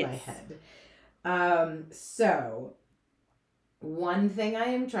moment in my head? So, one thing I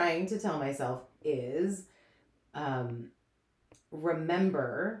am trying to tell myself is,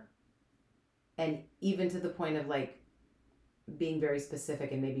 remember, and even to the point of like being very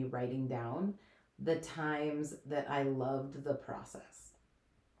specific and maybe writing down the times that I loved the process.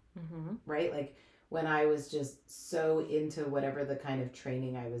 Mm-hmm. Right? Like when I was just so into whatever the kind of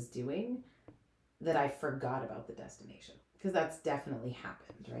training I was doing that I forgot about the destination, because that's definitely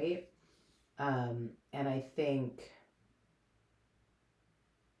happened, right? And I think,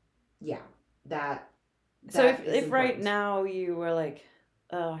 that So is if right important. now you were like,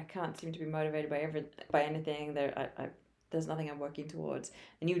 oh, I can't seem to be motivated by anything, there's nothing I'm working towards,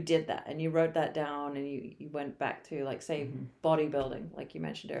 and you did that and you wrote that down and you went back to, like, say, bodybuilding, like you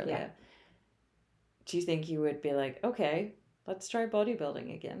mentioned earlier, do you think you would be like, okay, let's try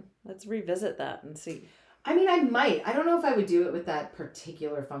bodybuilding again, let's revisit that and see? I mean, I might. I don't know if I would do it with that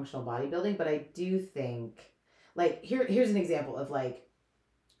particular functional bodybuilding, but I do think, like, here's an example of like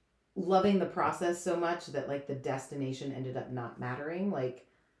loving the process so much that like the destination ended up not mattering. Like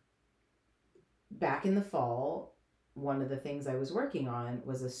back in the fall, one of the things I was working on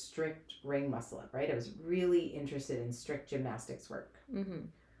was a strict ring muscle up, right? I was really interested in strict gymnastics work. Mm-hmm.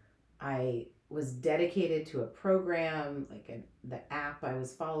 I was dedicated to a program, like the app I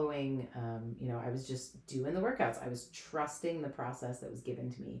was following. I was just doing the workouts. I was trusting the process that was given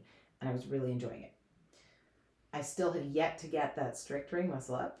to me, and I was really enjoying it. I still had yet to get that strict ring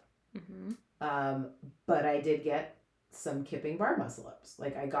muscle up. Mm-hmm. But I did get some kipping bar muscle ups.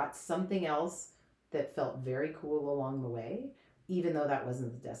 Like I got something else that felt very cool along the way, even though that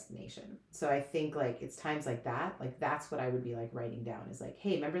wasn't the destination. So I think like it's times like that, like that's what I would be like writing down is like,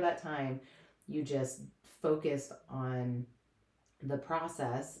 hey, remember that time you just focused on the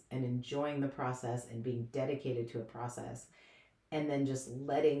process and enjoying the process and being dedicated to a process, and then just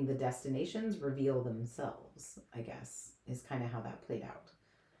letting the destinations reveal themselves, I guess, is kind of how that played out.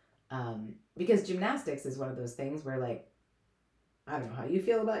 Because gymnastics is one of those things where like, I don't know how you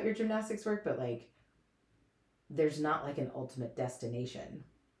feel about your gymnastics work, but like there's not like an ultimate destination.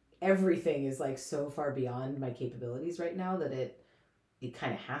 Everything is like so far beyond my capabilities right now that it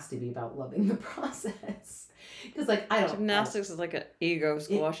kind of has to be about loving the process. Because like Gymnastics is like an ego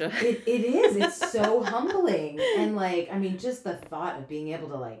squasher. It is. It's so humbling. And like, I mean, just the thought of being able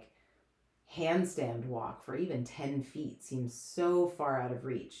to like handstand walk for even 10 feet seems so far out of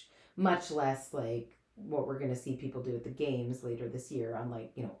reach, much less like what we're going to see people do at the games later this year on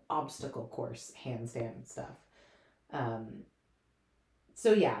like, obstacle course handstand stuff.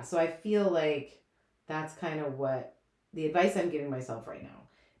 So I feel like that's kind of what the advice I'm giving myself right now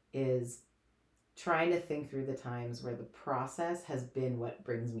is trying to think through the times where the process has been what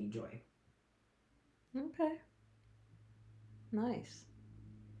brings me joy. Okay. Nice.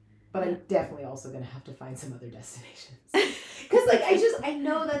 But I'm definitely also going to have to find some other destinations. Because, like, I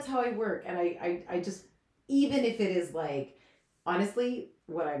know that's how I work. And I just, even if it is, like, honestly,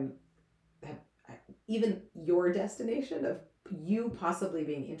 even your destination of you possibly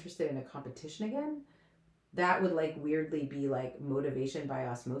being interested in a competition again, that would, like, weirdly be, like, motivation by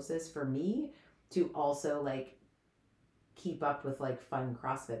osmosis for me to also, like, keep up with, like, fun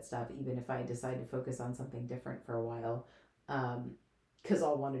CrossFit stuff, even if I decide to focus on something different for a while. Because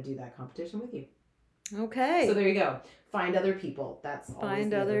I'll want to do that competition with you. Okay. So there you go. Find other people. That's always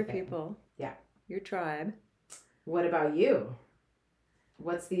Find the other thing. people. Yeah. Your tribe. What about you?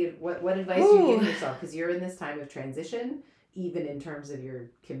 What's what advice are you giving yourself? Because you're in this time of transition, even in terms of your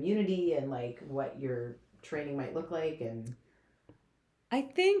community and like what your training might look like. And I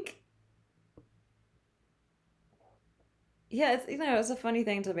think, yeah, it's a funny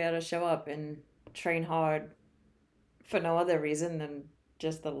thing to be able to show up and train hard for no other reason than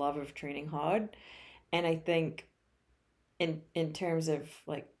just the love of training hard. And I think in terms of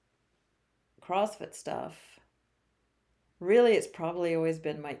like CrossFit stuff, really it's probably always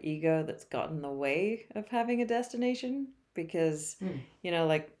been my ego that's gotten in the way of having a destination, because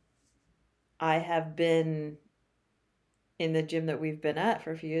like I have been in the gym that we've been at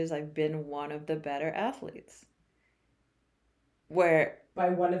for a few years, I've been one of the better athletes. Where by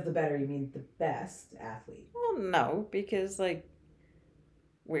one of the better, you mean the best athlete? Well, no, because like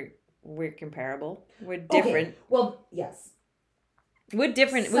we're comparable. We're different. Okay. Well, yes. We're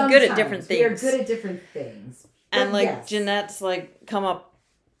different. Sometimes we're good at different things. We are good at different things. And like yes. Jeanette's like come up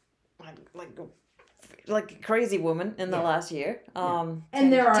like a crazy woman in the last year. And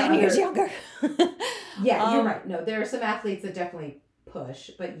there are 10 years younger. Yeah, you're right. No, there are some athletes that definitely push,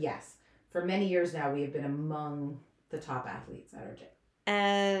 but yes, for many years now we have been among the top athletes at our gym.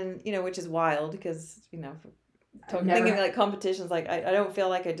 And which is wild because thinking like competitions, like I don't feel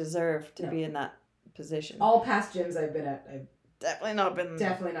like I deserve to be in that position. All past gyms I've been at, I've definitely not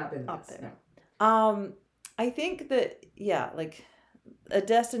been up there. No. I think that like a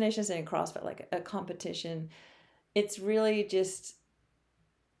destination in CrossFit, like a competition, it's really just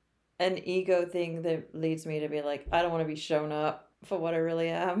an ego thing that leads me to be like, I don't want to be shown up for what I really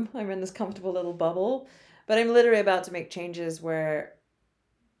am. I'm in this comfortable little bubble, but I'm literally about to make changes where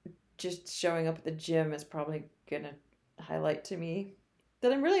just showing up at the gym is probably going to highlight to me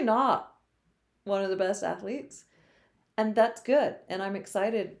that I'm really not one of the best athletes. And that's good. And I'm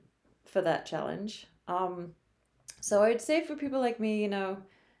excited for that challenge. So I'd say for people like me,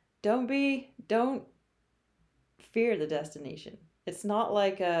 don't fear the destination. It's not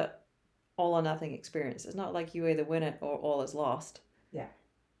like a all or nothing experience. It's not like you either win it or all is lost. Yeah.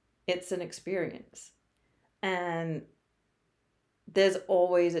 It's an experience. And there's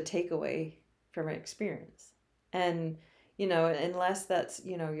always a takeaway from an experience. And, unless that's,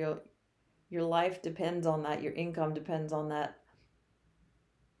 your life depends on that, your income depends on that.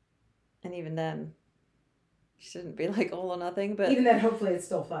 And even then, it shouldn't be like all or nothing. But even then, hopefully it's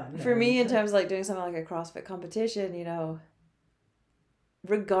still fun. For me, in terms of like doing something like a CrossFit competition,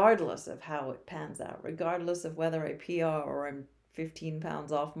 regardless of how it pans out, regardless of whether I PR or I'm 15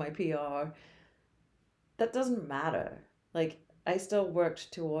 pounds off my PR, that doesn't matter. Like, I still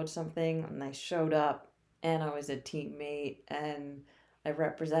worked towards something, and I showed up, and I was a teammate, and I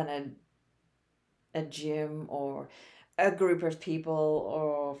represented a gym or a group of people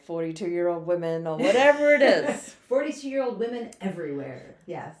or 42-year-old women or whatever it is. 42-year-old women everywhere.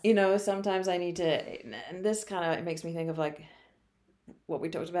 Yes. Sometimes I need to, and this kind of makes me think of like what we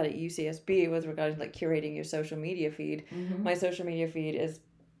talked about at UCSB with regard to like curating your social media feed. Mm-hmm. My social media feed is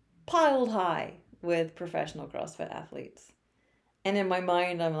piled high with professional CrossFit athletes. And in my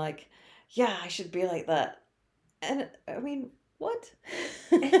mind, I'm like, yeah, I should be like that. And I mean, what?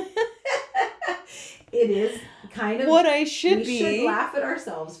 It is kind of what I should be. We should laugh at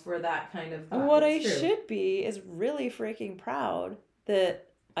ourselves for that kind of thought. What I should be is really freaking proud that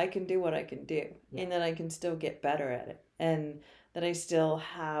I can do what I can do, and that I can still get better at it, and that I still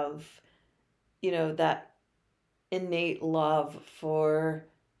have, that innate love for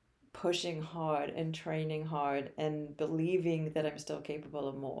pushing hard and training hard and believing that I'm still capable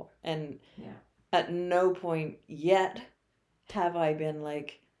of more. And at no point yet have I been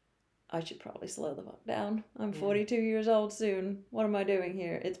like, I should probably slow the fuck down. I'm 42 years old soon. What am I doing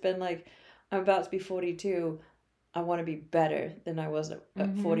here? It's been like, I'm about to be 42. I want to be better than I was at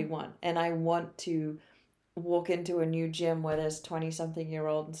 41. And I want to walk into a new gym where there's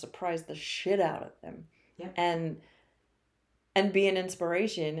 20-something-year-old and surprise the shit out of them. Yeah. And be an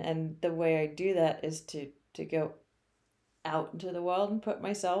inspiration. And the way I do that is to go out into the world and put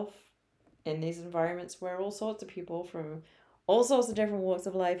myself in these environments where all sorts of people from all sorts of different walks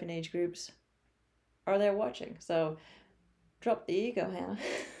of life and age groups are there watching. So drop the ego, Hannah.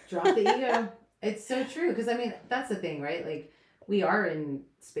 Drop the ego. It's so true. Because, I mean, that's the thing, right? Like, we are in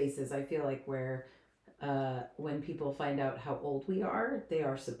spaces, I feel like, where when people find out how old we are, they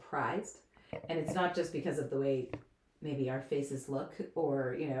are surprised. And it's not just because of the way maybe our faces look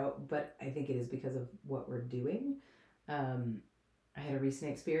or, but I think it is because of what we're doing. I had a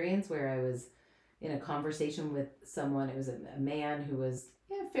recent experience where I was in a conversation with someone. It was a man who was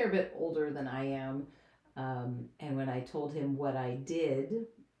a fair bit older than I am. And when I told him what I did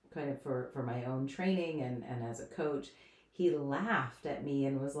kind of for my own training and as a coach, he laughed at me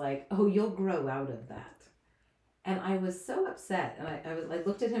and was like, oh, you'll grow out of that. And I was so upset. And I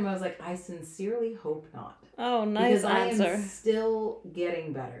looked at him, I was like, I sincerely hope not. Oh, nice answer. I am still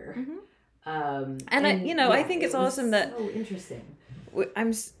getting better. Mm-hmm. I think it's awesome that so interesting.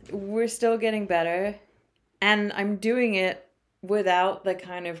 We're still getting better, and I'm doing it without the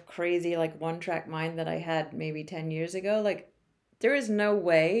kind of crazy like one track mind that I had maybe 10 years ago. Like there is no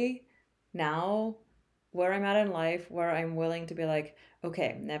way now where I'm at in life where I'm willing to be like,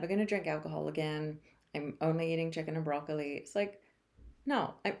 okay, I'm never going to drink alcohol again. I'm only eating chicken and broccoli. It's like,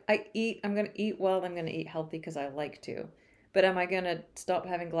 no, I'm going to eat well. I'm going to eat healthy because I like to. But am I going to stop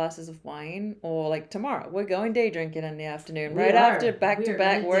having glasses of wine? Or like tomorrow, we're going day drinking in the afternoon, We right are. after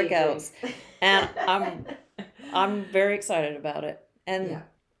back-to-back We are gonna day workouts. drink. And I'm very excited about it. And Yeah.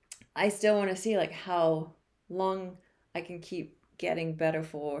 I still want to see like how long I can keep getting better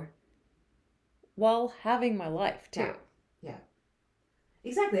for while having my life too. Yeah.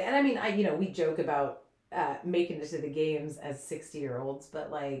 Exactly. And I mean, we joke about making it to the games as 60-year-olds,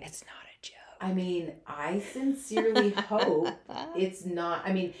 but like, It's not a joke. I mean, I sincerely hope it's not.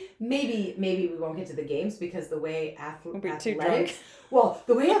 I mean, maybe we won't get to the games because the way We'll be too athletics, well,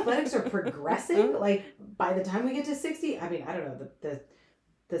 the way athletics are progressing, like by the time we get to 60, I mean, I don't know,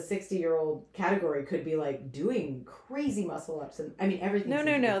 the 60-year-old category could be like doing crazy muscle ups, and I mean everything.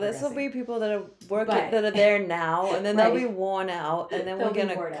 No. This will be people that are working But- that are there now, and then they'll be Right. worn out, and then They'll we're be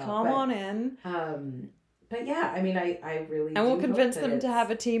gonna worn out, come but- on in, But yeah, I mean, I really. and we'll do convince hope that them to it's-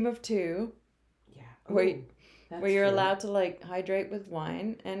 have a team of two Yeah. where Ooh, that's where you're true. allowed to like hydrate with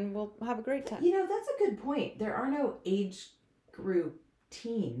wine, and we'll have a great time. You know, that's a good point. There are no age group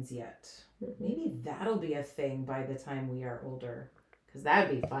teens yet. Maybe that'll be a thing by the time we are older, because that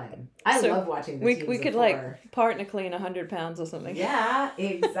would be fun. I So love watching the we teams could of like four. partner clean 100 pounds or something. Yeah,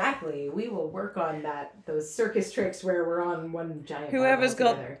 exactly. We will work on those circus tricks where we're on one giant. Whoever's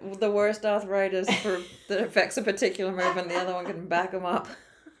barbell got together. the worst arthritis that affects a particular movement, the other one can back them up.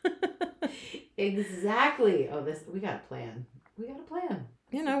 Exactly. Oh, we got a plan. We got a plan.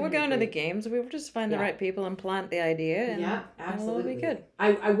 You This know, is we're gonna be going to the great. games. We'll just find the Yeah. right people and plant the idea, and Yeah, and absolutely. it'll be good.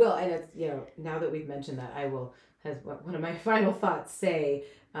 I will, and it's now that we've mentioned that, I will, as one of my final thoughts say,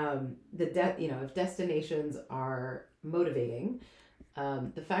 if destinations are motivating,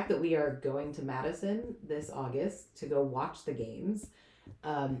 the fact that we are going to Madison this August to go watch the games,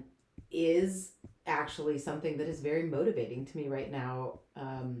 is actually something that is very motivating to me right now.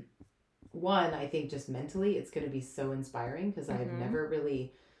 One, I think just mentally, it's going to be so inspiring because I've Mhm. never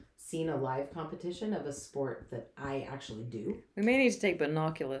really seen a live competition of a sport that I actually do. We may need to take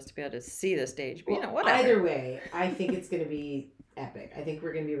binoculars to be able to see the stage, but Well, whatever. either way, I think it's going to be epic. I think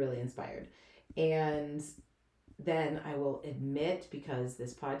we're going to be really inspired. And then I will admit, because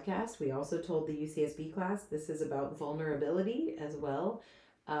this podcast, we also told the UCSB class, this is about vulnerability as well.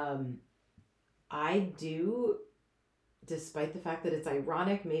 I do, despite the fact that it's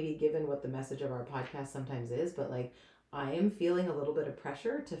ironic, maybe given what the message of our podcast sometimes is, but like, I am feeling a little bit of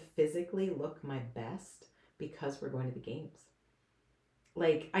pressure to physically look my best because we're going to the games.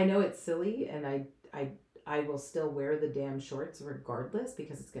 Like, I know it's silly, and I will still wear the damn shorts regardless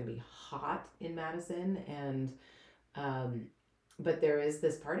because it's going to be hot in Madison, and but there is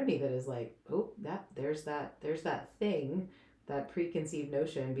this part of me that is like, oh, there's that thing, that preconceived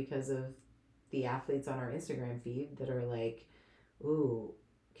notion because of the athletes on our Instagram feed that are like, ooh,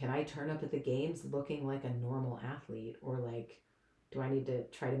 can I turn up at the games looking like a normal athlete, or like, do I need to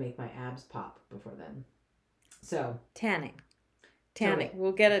try to make my abs pop before then? So Tanning. Tone it.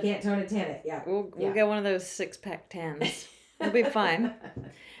 We'll get it. can't tone it, tan it. Yeah. We'll Yeah. get one of those 6-pack tans. It'll be fine.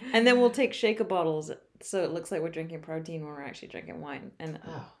 And then we'll take shaker bottles so it looks like we're drinking protein when we're actually drinking wine. And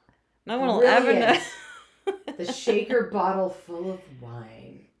Oh, no one will ever know. brilliant. The shaker bottle full of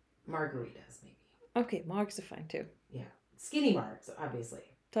wine. Margaritas, maybe. Okay, margs are fine too. Yeah. Skinny margs, obviously.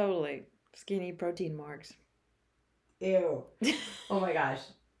 Totally. Skinny protein margs. Ew. Oh my gosh.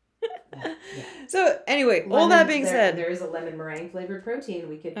 Yeah. So anyway, all that being said, there is a lemon meringue flavored protein.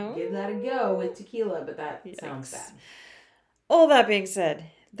 We could give that a go with tequila, but that sounds Yikes. bad. all that being said,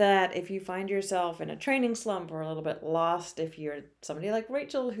 that if you find yourself in a training slump or a little bit lost, if you're somebody like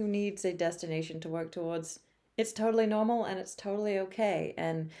Rachel who needs a destination to work towards, it's totally normal and it's totally okay,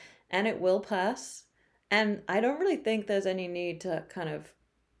 and it will pass. And I don't really think there's any need to kind of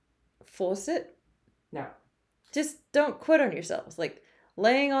force it. No. Just don't quit on yourselves. Like,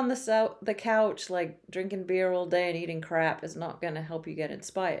 laying on the couch, like drinking beer all day and eating crap is not going to help you get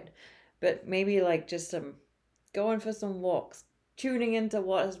inspired. But maybe like just going for some walks, tuning into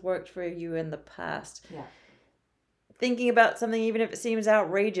what has worked for you in the past. Yeah. Thinking about something, even if it seems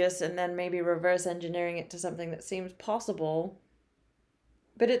outrageous, and then maybe reverse engineering it to something that seems possible.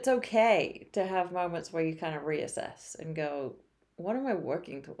 But it's okay to have moments where you kind of reassess and go, what am I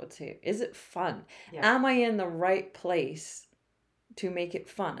working towards here? Is it fun? Yeah. Am I in the right place to make it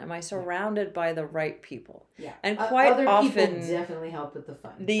fun? Am I surrounded by the right people? Yeah. And quite other often, people definitely help with the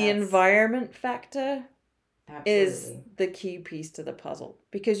fun. the That's environment factor is Absolutely. the key piece to the puzzle,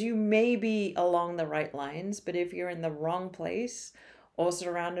 because you may be along the right lines, but if you're in the wrong place or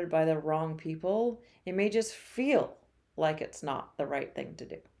surrounded by the wrong people, it may just feel like it's not the right thing to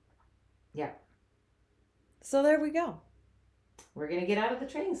do. Yeah. So there we go. We're gonna get out of the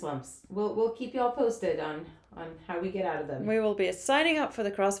training slumps. We'll keep y'all posted on how we get out of them. We will be signing up for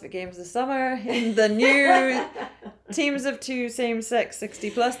the CrossFit Games this summer in the new teams of two same-sex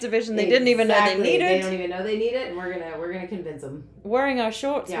 60+ division. They didn't even know they Exactly. needed. They don't even know they need it, and we're gonna convince them. Wearing our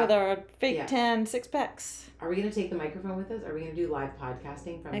shorts Yeah. with our fake Yeah. tan six-packs. Are we gonna take the microphone with us? Are we gonna do live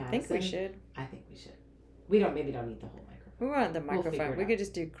podcasting from I Madison? think we should. I think we should. We maybe don't need the whole microphone. We want the We'll figure microphone. it We out. could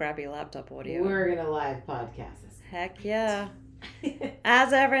just do crappy laptop audio. We're gonna live podcast this. Heck yeah.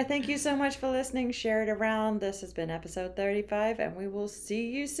 As ever, thank you so much for listening. Share it around. This has been episode 35, and we will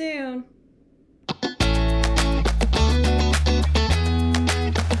see you soon.